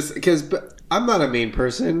 let me just... Because I'm not a mean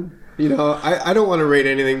person. You know, I don't want to rate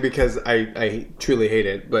anything because I truly hate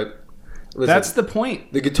it, but... Listen, that's the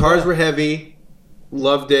point. The guitars were heavy.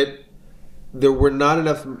 Loved it. There were not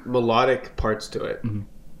enough melodic parts to it. Mm-hmm.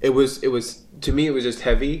 It was to me it was just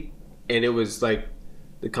heavy, and it was like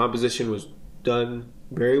the composition was done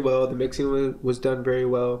very well. The mixing was done very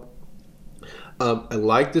well. I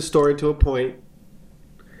liked the story to a point.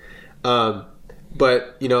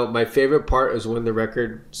 But you know, my favorite part is when the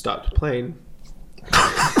record stopped playing.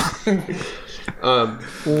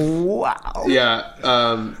 Wow.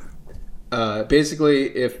 Yeah. Basically,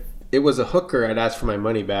 if it was a hooker, I'd ask for my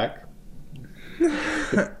money back.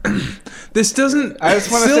 This doesn't. I just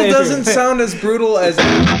want to still say doesn't sound as brutal as a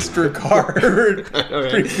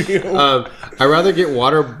MasterCard review. I'd rather get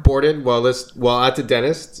waterboarded while at the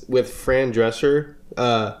dentist with Fran Drescher,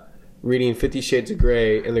 reading 50 Shades of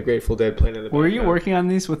Grey and the Grateful Dead playing in the background. Were you working on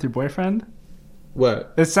these with your boyfriend?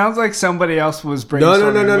 What? It sounds like somebody else was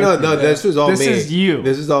brainstorming. No. This was all me. This is you.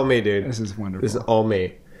 This is all me, dude. This is wonderful. This is all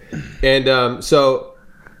me. And so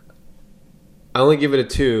I only give it a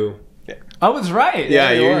 2. I was right.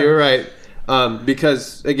 Yeah, you're right.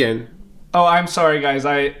 Because again, Oh, I'm sorry, guys.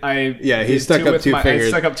 I Yeah, he did stuck up with two I fingers.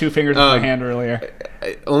 stuck up 2 fingers with my hand earlier.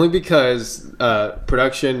 Only because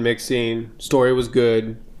production, mixing, story was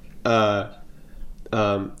good. The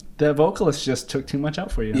vocalist just took too much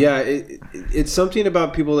out for you. Yeah, it's something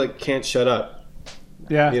about people that can't shut up.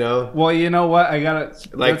 Yeah. You know? Well, you know what? I gotta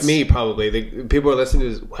Like let's- me, probably. People are listening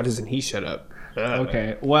to this. Why doesn't he shut up?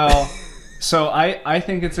 Okay. Well, so I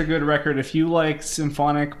think it's a good record if you like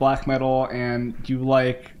symphonic black metal and you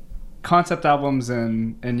like concept albums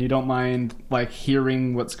and you don't mind like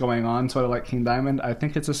hearing what's going on, sort of like King Diamond. I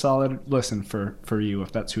think it's a solid listen for you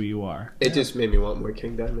if that's who you are. It just made me want more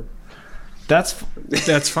King Diamond. That's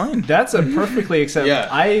fine. that's a perfectly acceptable. Yeah.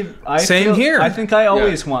 I Same feel- here. I think I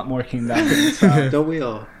always want more King Diamond. So. Don't we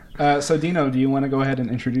all? So Dino, do you want to go ahead and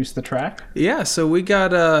introduce the track? Yeah, so we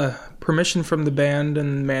got permission from the band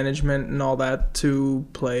and management and all that to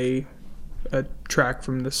play a track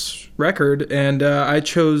from this record, and I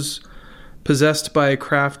chose Possessed by a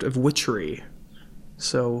Craft of Witchery.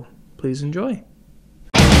 So please enjoy.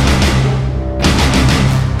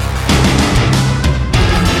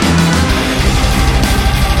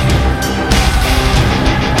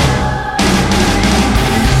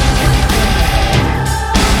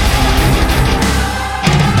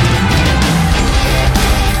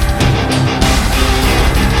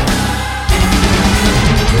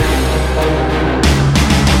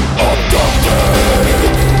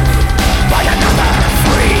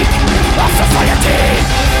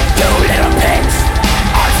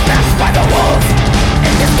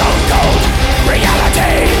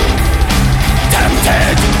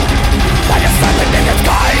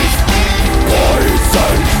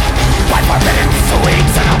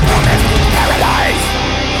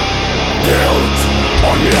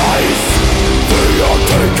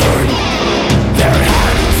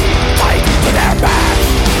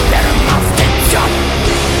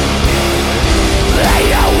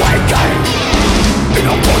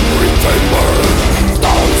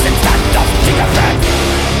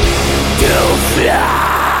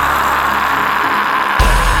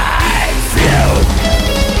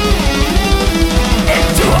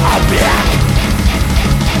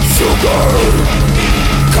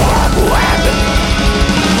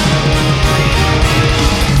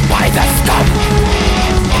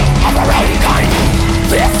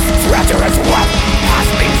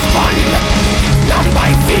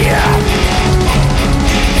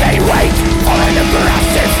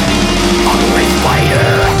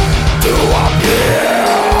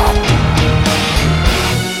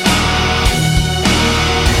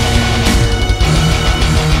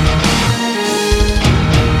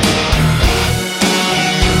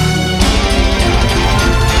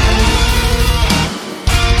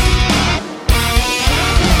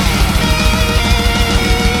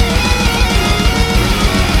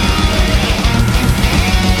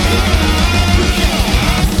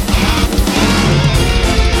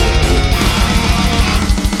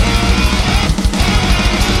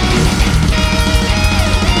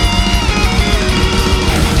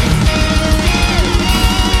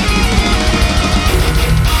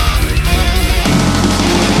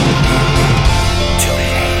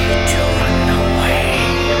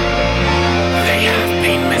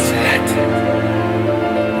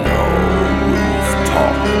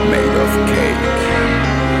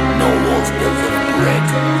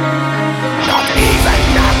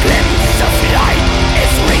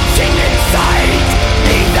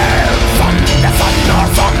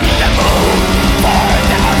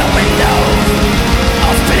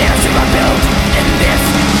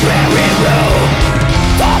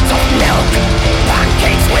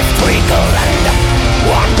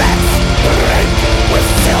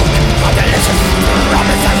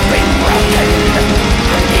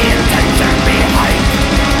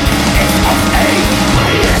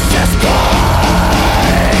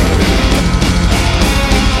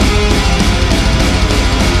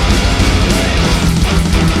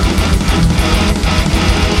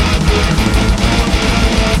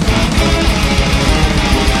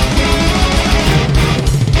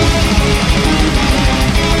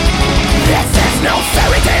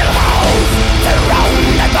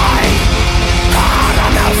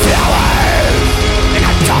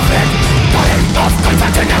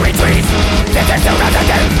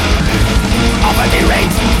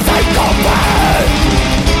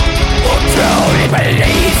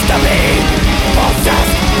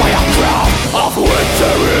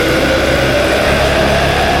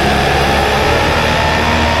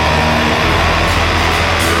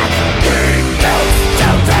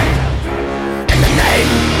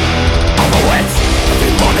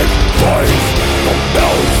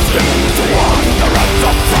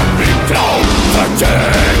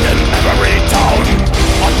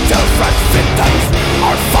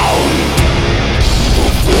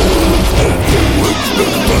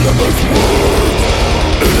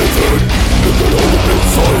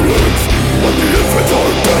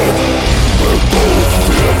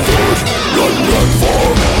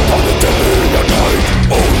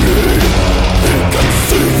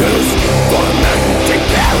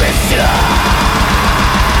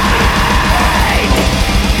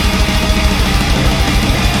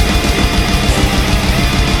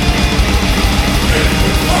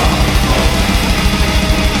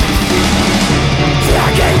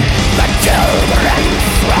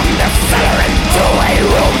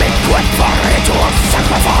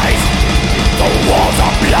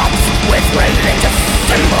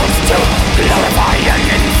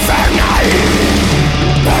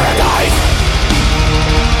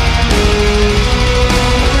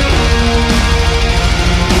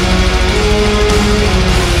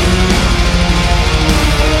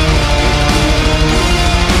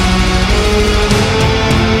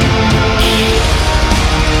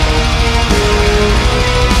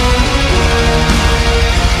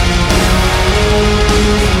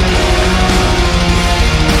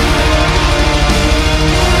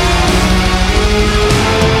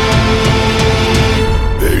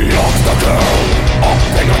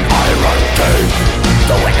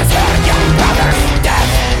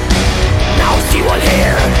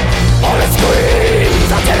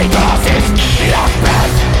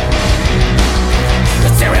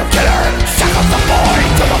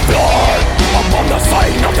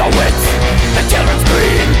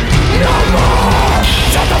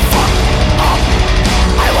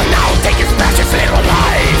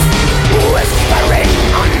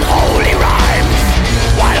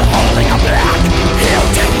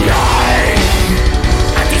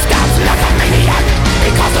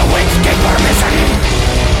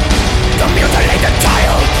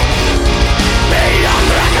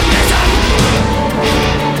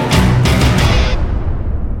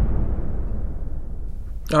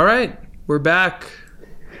 All right, we're back.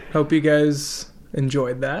 Hope you guys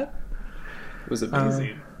enjoyed that. It was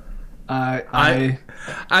amazing. I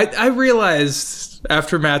realized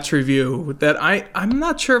after Matt's review that I'm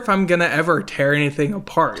not sure if I'm gonna ever tear anything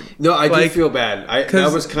apart. No, I do feel bad.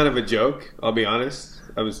 That was kind of a joke. I'll be honest.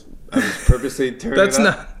 I was purposely tearing That's it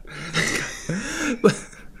up. not.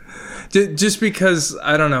 Just because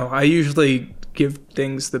I don't know. I usually give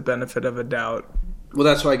things the benefit of a doubt. Well,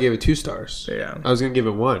 that's why I gave it 2 stars. Yeah. I was gonna give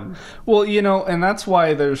it 1. Well, and that's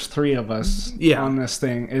why there's 3 of us Yeah. on this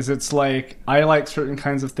thing. Is it's like I like certain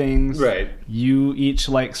kinds of things. Right. You each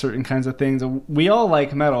like certain kinds of things. We all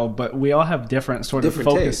like metal, but we all have different sort of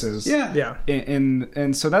focuses. Tastes. Yeah. Yeah.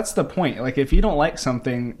 And so that's the point. Like if you don't like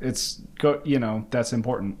something, that's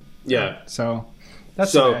important. Yeah. So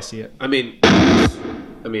that's the way I see it. I mean,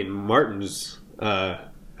 Martin's the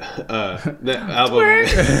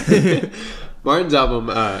album. Martin's album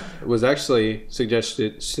was actually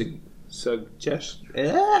suggested.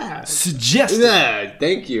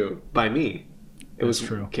 Thank you by me. It was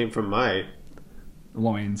true. Came from my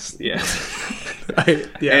Loins. yeah.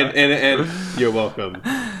 Yeah. And you're welcome.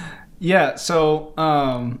 Yeah, so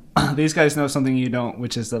these guys know something you don't,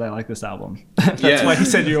 which is that I like this album. That's why he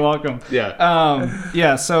said you're welcome.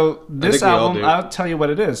 Yeah. So this think we all album, do. I'll tell you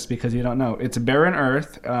what it is because you don't know. It's Barren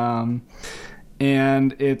Earth,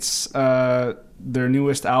 and it's their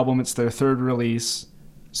newest album. It's their 3rd release.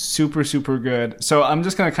 Super, super good. So I'm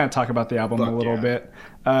just going to kind of talk about the album a little bit.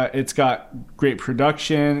 It's got great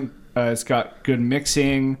production. It's got good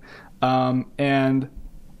mixing. And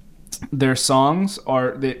their songs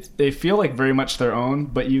they feel like very much their own,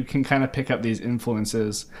 but you can kind of pick up these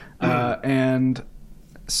influences. And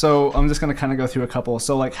so I'm just going to kind of go through a couple.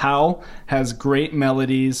 So like Howl has great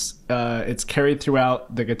melodies. It's carried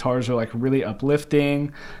throughout. The guitars are like really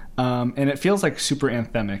uplifting. And it feels like super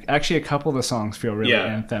anthemic. Actually, a couple of the songs feel really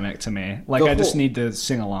anthemic to me. Like I just need to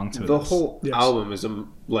sing along to it. The whole album is a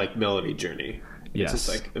like melody journey. Yes. It's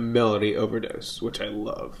just like a melody overdose, which I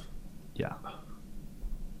love. Yeah.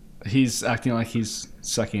 He's acting like he's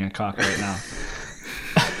sucking a cock right now.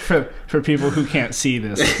 for people who can't see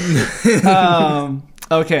this.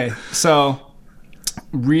 Okay, so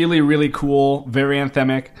really, really cool, very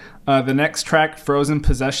anthemic. The next track, Frozen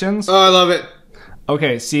Possessions. Oh, I love it.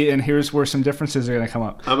 Okay, see, and here's where some differences are going to come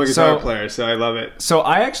up. I'm a guitar player, so I love it. So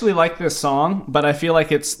I actually like this song, but I feel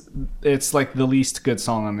like it's like the least good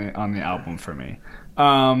song on the album for me.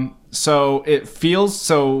 So it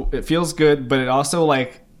feels good, but it also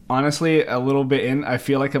like honestly a little bit I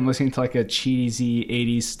feel like I'm listening to like a cheesy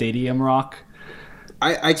 80s stadium rock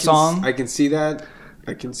song. I can see that.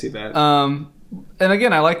 I can see that. And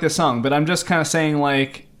again, I like this song, but I'm just kind of saying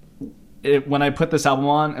like when I put this album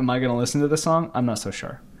on, am I going to listen to this song? I'm not so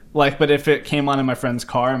sure. Like, but if it came on in my friend's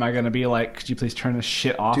car, am I going to be like, could you please turn this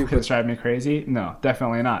shit off because it's driving me crazy? No,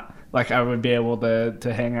 definitely not. Like, I would be able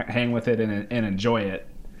to hang with it and enjoy it.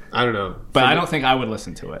 I don't know. But I don't think I would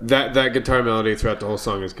listen to it. That guitar melody throughout the whole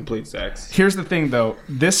song is complete sex. Here's the thing, though.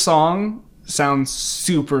 This song sounds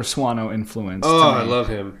super Swano influenced. Oh, to me. I love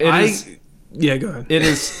him. Yeah, go ahead. It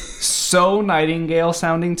is so Nightingale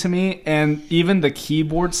sounding to me, and even the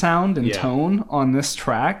keyboard sound and tone on this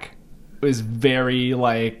track is very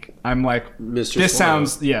like I'm like Mr. This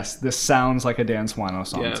Swano. This sounds like a Dan Swano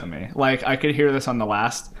song to me. Like I could hear this on the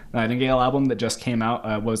last Nightingale album that just came out.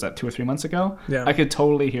 What was that 2 or 3 months ago? Yeah, I could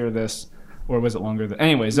totally hear this, or was it longer than?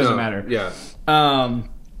 Anyways, doesn't matter. Yeah.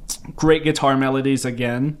 Great guitar melodies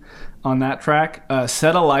again on that track.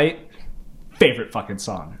 Set a Light, favorite fucking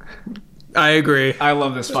song. I agree. I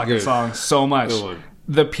love this fucking song so much. Good one.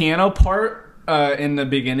 The piano part in the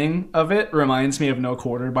beginning of it reminds me of No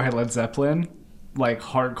Quarter by Led Zeppelin, like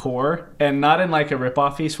hardcore, and not in like a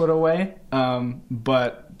rip-offy sort of way,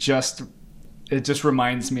 but it just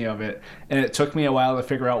reminds me of it. And it took me a while to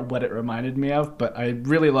figure out what it reminded me of, but I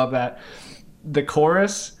really love that. The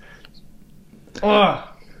chorus,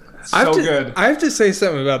 good. I have to say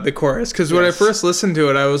something about the chorus because when I first listened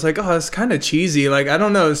to it, I was like, "Oh, it's kind of cheesy." Like I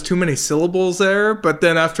don't know, there's too many syllables there. But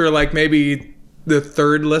then after like maybe the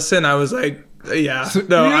 3rd listen, I was like, "Yeah,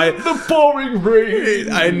 no, the pouring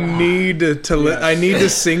rain. I need to I need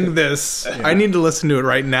to sing this. I need to listen to it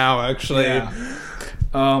right now." Actually,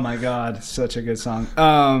 Oh my god, such a good song.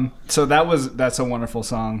 So that's a wonderful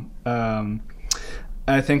song.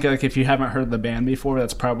 I think like if you haven't heard the band before,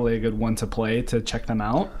 that's probably a good one to play to check them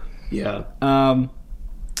out. Yeah.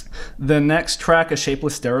 The next track, A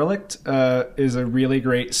Shapeless Derelict, is a really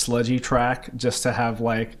great sludgy track just to have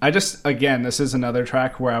like this is another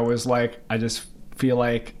track where I was like, I just feel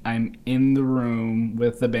like I'm in the room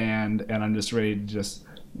with the band and I'm just ready to just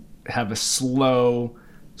have a slow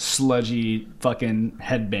sludgy fucking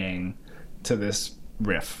headbang to this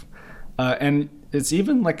riff. And it's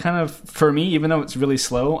even like kind of, for me, even though it's really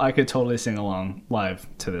slow, I could totally sing along live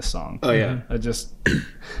to this song. Oh yeah.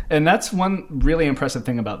 And that's one really impressive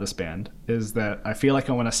thing about this band, is that I feel like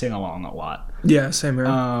I want to sing along a lot. Yeah, same here.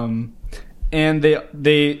 And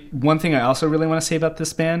they one thing I also really want to say about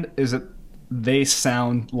this band is that they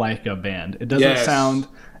sound like a band. It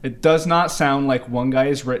does not sound like one guy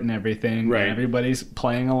has written everything, right, and everybody's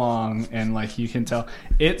playing along, and like you can tell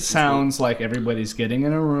it sounds like everybody's getting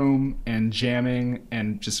in a room and jamming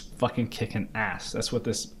and just fucking kicking ass. That's what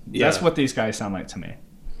these guys sound like to me.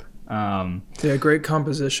 Yeah, great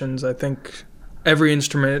compositions. I think every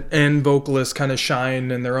instrument and vocalist kind of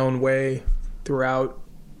shine in their own way throughout.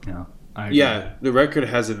 Yeah, I agree. The record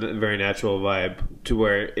has a very natural vibe to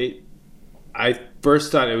where I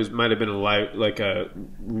first thought it might have been a live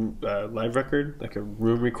record, like a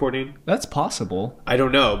room recording. That's possible. I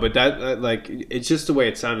don't know, but that like it's just the way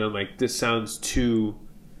it sounded. I'm like, this sounds too,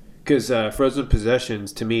 because Frozen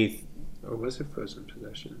Possessions to me, or was it Frozen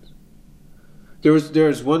Possessions? There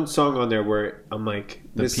was one song on there where I'm like,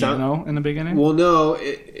 the piano in the beginning. Well, no,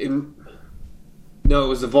 no, it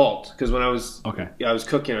was the Vault, because when I was I was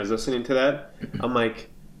cooking, I was listening to that. I'm like,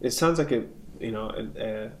 it sounds like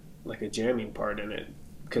like a jamming part in it,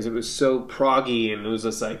 because it was so proggy, and it was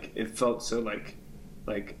just like, it felt so like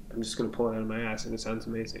I'm just gonna pull it out of my ass, and it sounds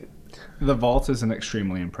amazing. The Vault is an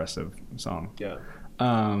extremely impressive song.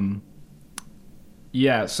 So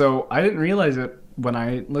I didn't realize it when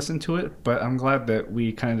I listened to it, but I'm glad that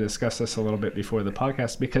we kind of discussed this a little bit before the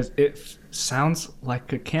podcast, because it sounds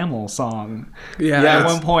like a Camel song at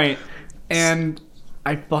one point, and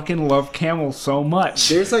I fucking love Camel so much.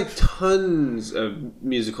 There's like tons of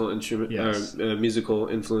musical musical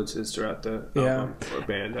influences throughout the album or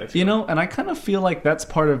band. I feel. And I kind of feel like that's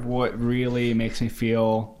part of what really makes me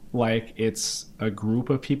feel like it's a group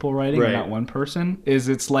of people writing, and not one person. Is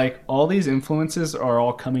it's like all these influences are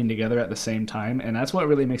all coming together at the same time, and that's what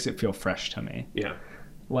really makes it feel fresh to me. Yeah,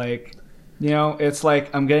 like. It's like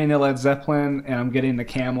I'm getting the Led Zeppelin, and I'm getting the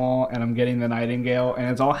Camel, and I'm getting the Nightingale, and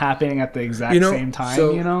it's all happening at the exact same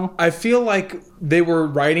time, I feel like they were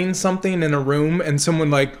writing something in a room, and someone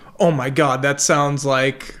like, oh my god, that sounds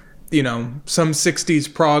like, some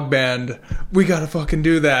 60s prog band. We gotta fucking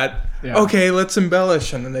do that. Yeah. Okay, let's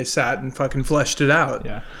embellish. And then they sat and fucking fleshed it out.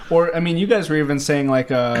 Yeah. Or, you guys were even saying, like,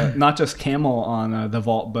 not just Camel on The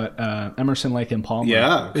Vault, but Emerson, Lake and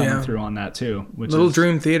Palmer coming through on that, too. Little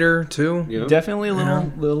Dream Theater, too. Yep. Definitely a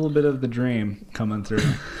little bit of the dream coming through.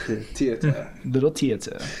 Little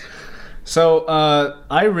Tieta. So,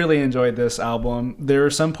 I really enjoyed this album. There are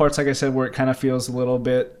some parts, like I said, where it kind of feels a little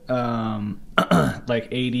bit like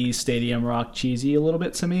 80s stadium rock cheesy a little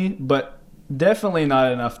bit to me, but definitely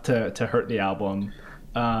not enough to hurt the album.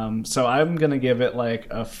 So I'm gonna give it like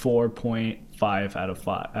a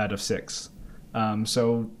 4.5 out of 6.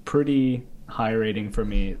 So pretty high rating for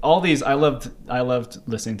me. All these I loved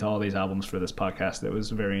listening to all these albums for this podcast. It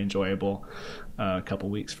was a very enjoyable couple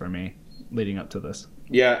weeks for me leading up to this.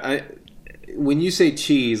 Yeah, when you say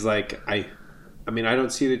cheese, like I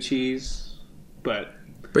don't see the cheese, but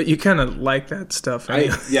you kind of like that stuff. I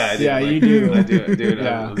do. You do. I do, dude.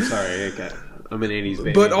 Yeah. I'm sorry. I'm an 80s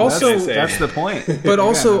baby. But also, that's the point. But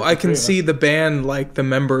also, I can see the band, like the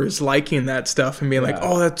members, liking that stuff and being like,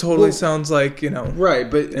 "Oh, that totally sounds like right."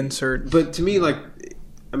 But insert. But to me, like,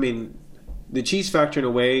 the cheese factor in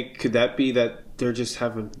a way, could that be that they're just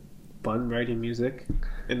having fun writing music?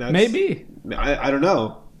 And that's maybe. I don't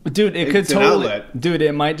know, dude. It could totally. Dude,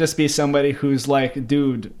 it might just be somebody who's like,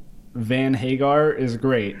 dude, Van Hagar is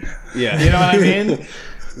great. Yeah, you know what I mean.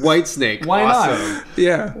 Whitesnake. Why awesome. not?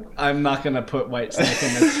 Yeah. I'm not going to put Whitesnake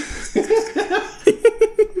in this.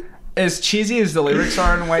 As cheesy as the lyrics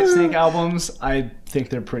are in Whitesnake albums, I think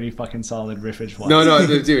they're pretty fucking solid riffage-wise. No,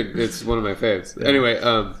 dude, it's one of my faves. Yeah. Anyway,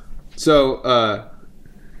 so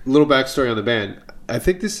little backstory on the band. I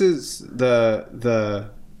think this is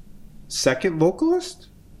the second vocalist.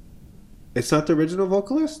 It's not the original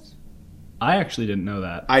vocalist? I actually didn't know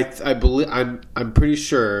that. I believe I'm pretty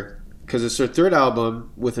sure, because it's their third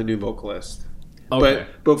album with a new vocalist. Okay.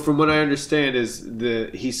 But from what I understand is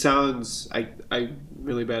he sounds I'm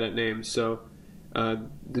really bad at names, so the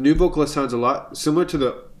new vocalist sounds a lot similar to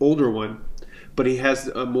the older one, but he has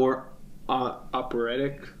a more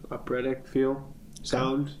operatic feel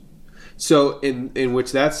sound. So in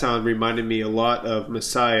which that sound reminded me a lot of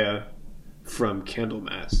Messiah from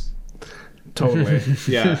Candlemass. Totally.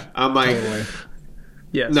 Yeah. I'm like, totally.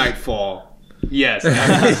 Yes. Nightfall. Yes.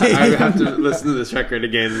 I have to listen to this record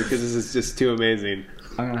again because this is just too amazing.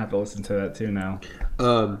 I'm going to have to listen to that too now.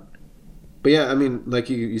 But yeah, I mean, like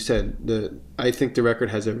you said, I think the record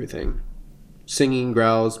has everything: singing,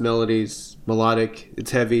 growls, melodies, melodic.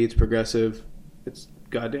 It's heavy. It's progressive. It's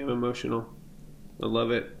goddamn emotional. I love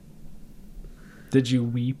it. Did you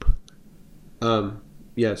weep?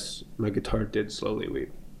 Yes, my guitar did slowly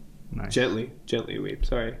weep. Nice. Gently weep.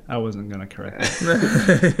 Sorry. I wasn't gonna correct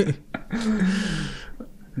it.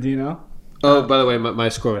 Do you know? Oh, by the way, my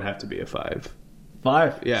score would have to be a 5.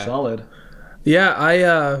 5. Yeah. Solid. Yeah,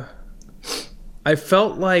 I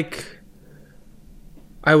felt like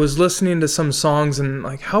I was listening to some songs and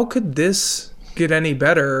like, how could this get any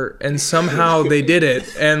better? And somehow they did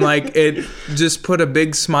it, and like it just put a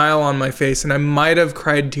big smile on my face, and I might have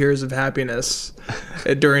cried tears of happiness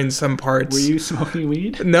during some parts. Were you smoking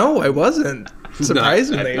weed? No, I wasn't.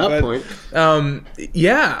 Surprisingly, Not at that point.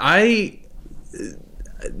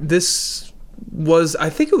 This was,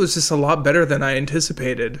 I think it was just a lot better than I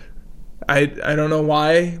anticipated. I don't know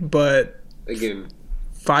why, but Again,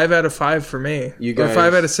 5 out of 5 for me. You Or guys-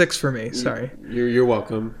 5 out of 6 for me. Sorry. you're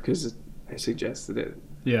welcome, because I suggested it.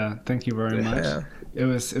 Yeah. Thank you very much. Yeah.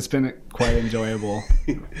 It's been a quite enjoyable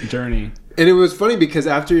journey. And it was funny because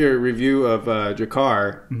after your review of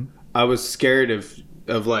Drakkar, Mm-hmm. I was scared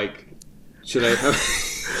of like, should I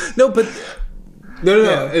have... No, but No.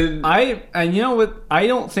 Yeah. And, You know what? I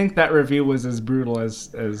don't think that review was as brutal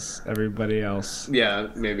as everybody else. yeah,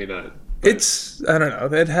 maybe not. it's, I don't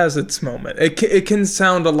know. It has its moment. It can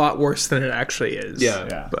sound a lot worse than it actually is. Yeah.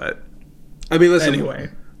 Yeah. But I mean, listen, anyway.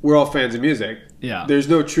 we're all fans of music. Yeah. We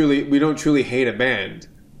don't truly hate a band.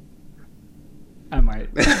 I might.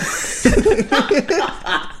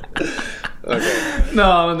 Okay.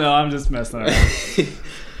 No, I'm just messing around.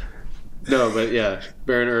 No, but yeah,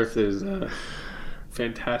 Barren Earth is a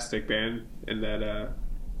fantastic band. And that,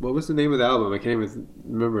 what was the name of the album? I can't even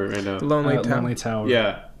remember right now. Lonely Town. Lonely Tower.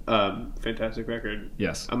 Yeah, fantastic record.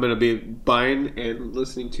 Yes. I'm going to be buying and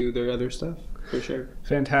listening to their other stuff for sure.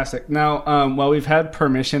 Fantastic. Now, while we've had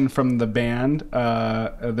permission from the band,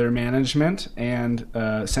 their management, and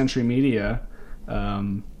Century Media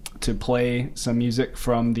to play some music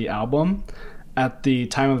from the album, at the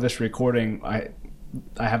time of this recording, I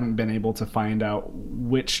haven't been able to find out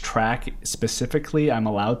which track specifically I'm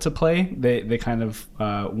allowed to play. They kind of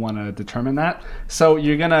want to determine that. So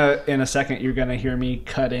in a second, you're gonna hear me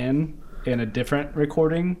cut in a different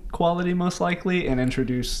recording quality, most likely, and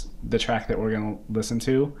introduce the track that we're gonna listen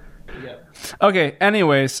to. Yeah. Okay.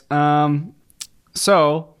 Anyways,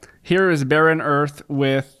 so here is Barren Earth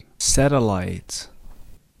with Satellite.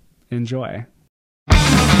 Enjoy.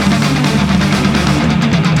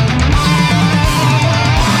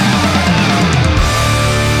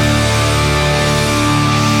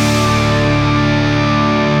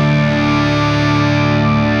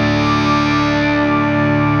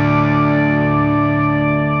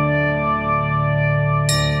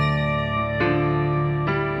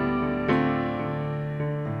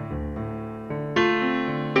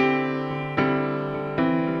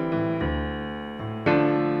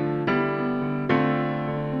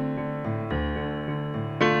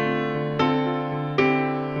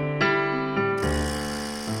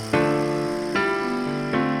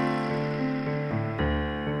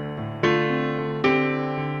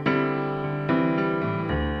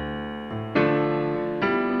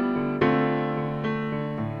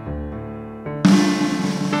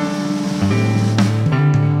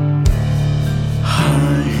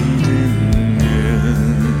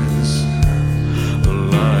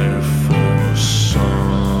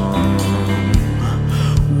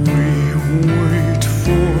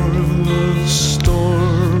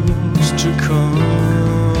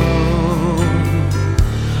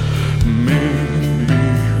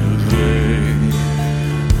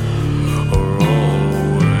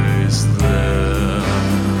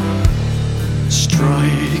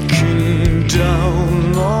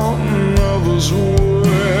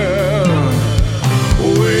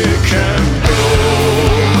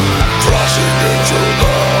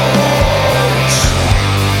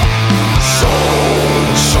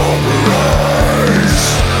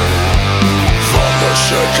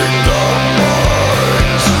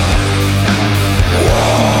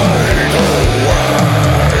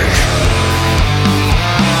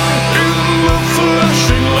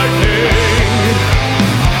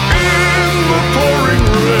 Pouring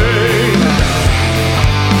rain,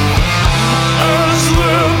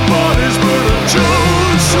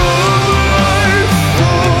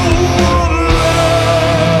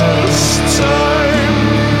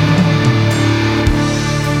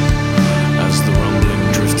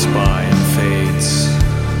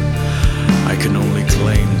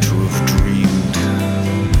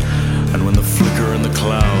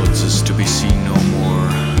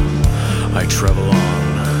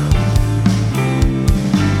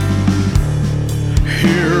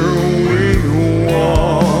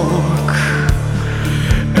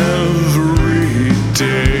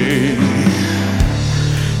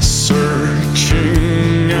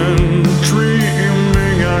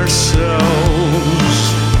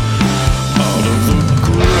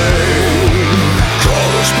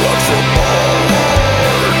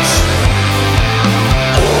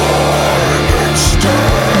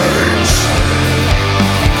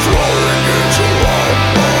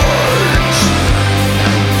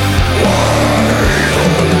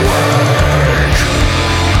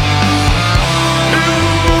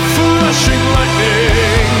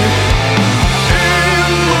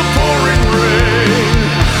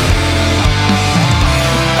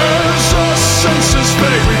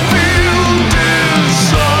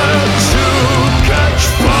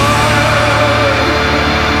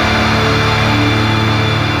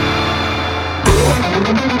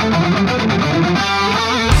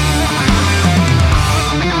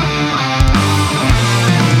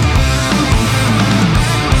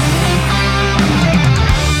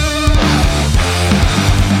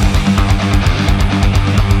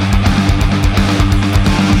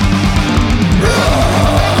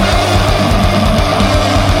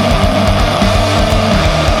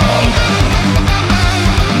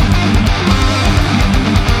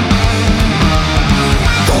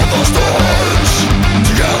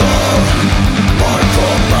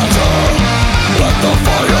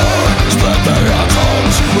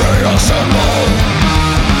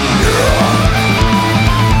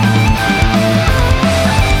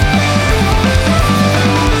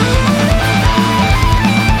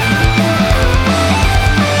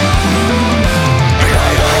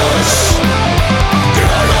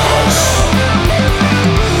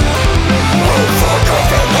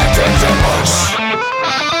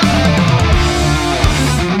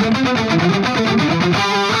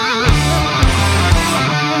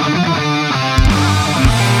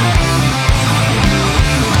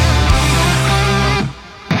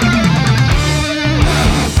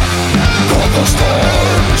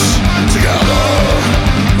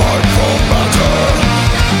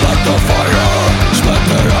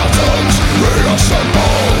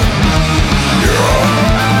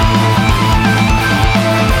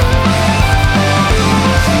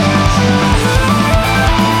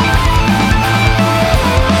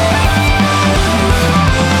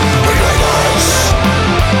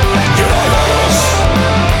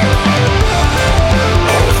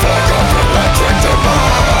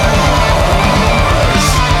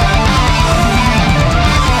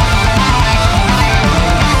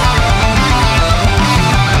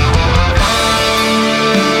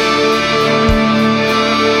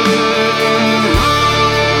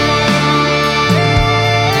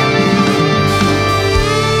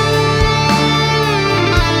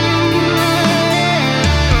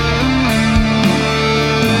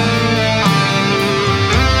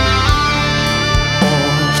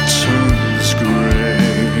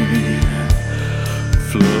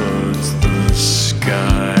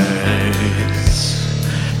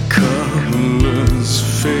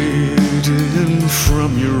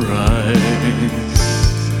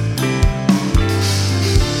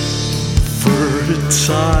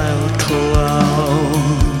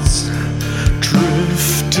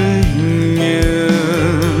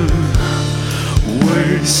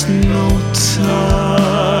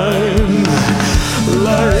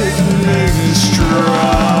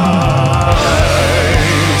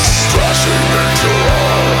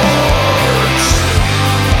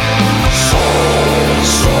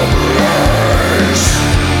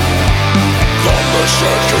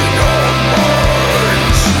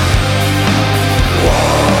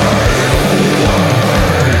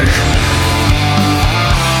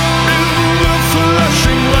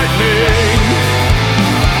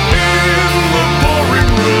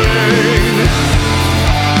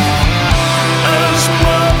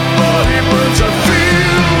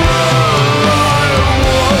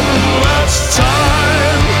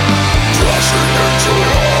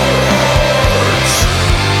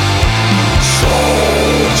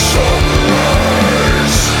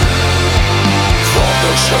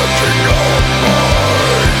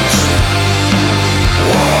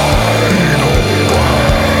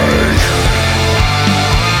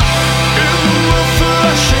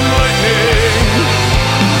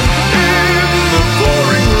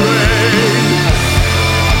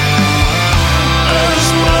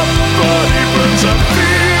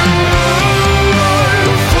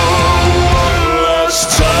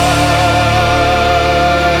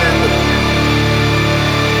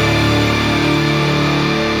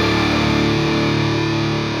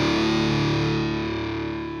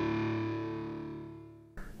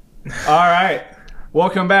 All right.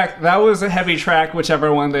 Welcome back. That was a heavy track,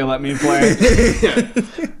 whichever one they let me play.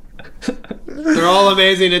 They're all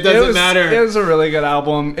amazing. It doesn't matter. It was a really good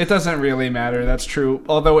album. It doesn't really matter. That's true.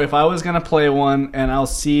 Although if I was going to play one, and I'll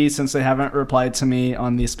see, since they haven't replied to me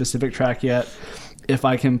on the specific track yet, if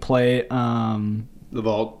I can play... The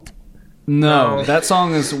Vault. No, that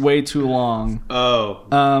song is way too long.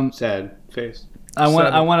 Oh. Sad face. I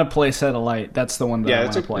want to play Set a Light. That's the one that I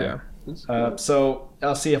want to play. Yeah. So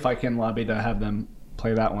I'll see if I can lobby to have them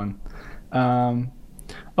play that one.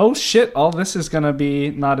 Oh shit! All this is gonna be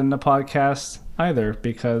not in the podcast either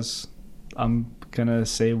because I'm gonna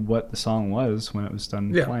say what the song was when it was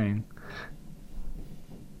done playing.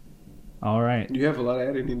 All right. You have a lot of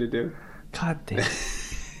editing to do. God damn.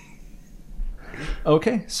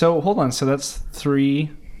 Okay, so hold on. So that's three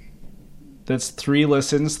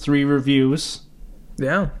listens, 3 reviews.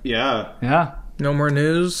 Yeah. Yeah. No more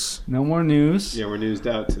news. No more news. Yeah, we're newsed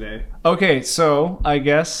out today. Okay, so I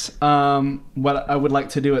guess what I would like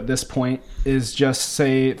to do at this point is just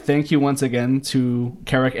say thank you once again to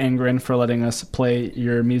Carrick Angren for letting us play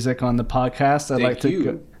your music on the podcast. I'd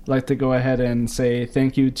like to go ahead and say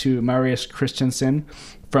thank you to Marius Christensen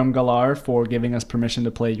from Galar for giving us permission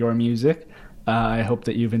to play your music. I hope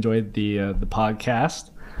that you've enjoyed the podcast.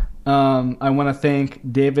 I want to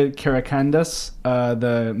thank David Karakandas,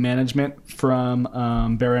 the management from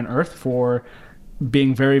Barren Earth, for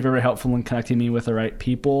being very, very helpful in connecting me with the right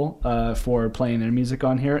people for playing their music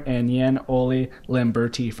on here, and Jan Oli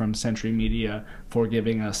Lamberti from Century Media for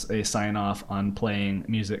giving us a sign-off on playing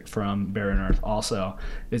music from Barren Earth also.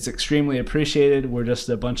 It's extremely appreciated. We're just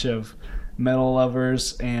a bunch of metal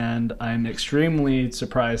lovers, and I'm extremely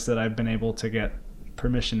surprised that I've been able to get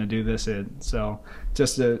permission to do this so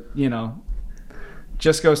just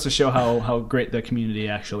just goes to show how great the community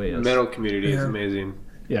actually is. Metal community is amazing.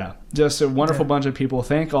 Yeah, just a wonderful bunch of people.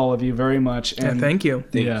 Thank all of you very much. And thank you.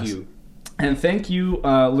 Thank you. And thank you,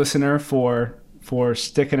 listener, for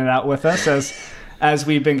sticking it out with us as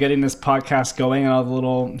we've been getting this podcast going and all the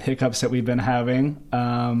little hiccups that we've been having.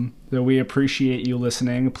 So we appreciate you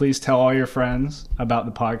listening. Please tell all your friends about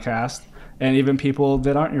the podcast. And even people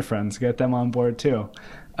that aren't your friends, get them on board too.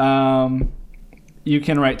 You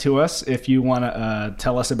can write to us if you want to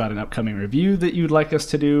tell us about an upcoming review that you'd like us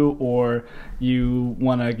to do, or you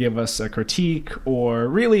want to give us a critique, or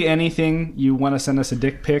really anything. You want to send us a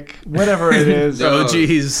dick pic, whatever it is. Oh,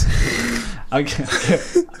 jeez. I'll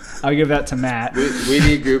give that to Matt. We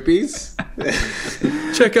need groupies.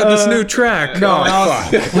 Check out this new track.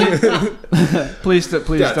 Please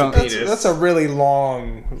don't. That's a really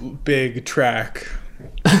long, big track.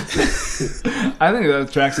 I think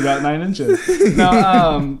that track's about 9 inches.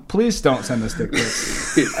 No, please don't send us dick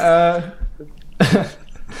pics.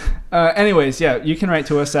 Anyways, yeah, you can write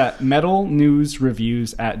to us at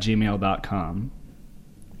metalnewsreviews@gmail.com.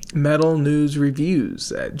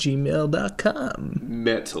 metalnewsreviews@gmail.com.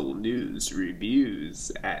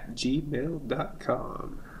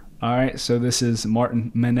 metalnewsreviews@gmail.com. All right, so this is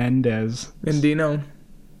Martin Menendez. And Dino.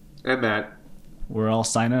 And Matt. We're all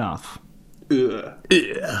signing off. Ugh.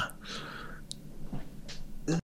 Yeah.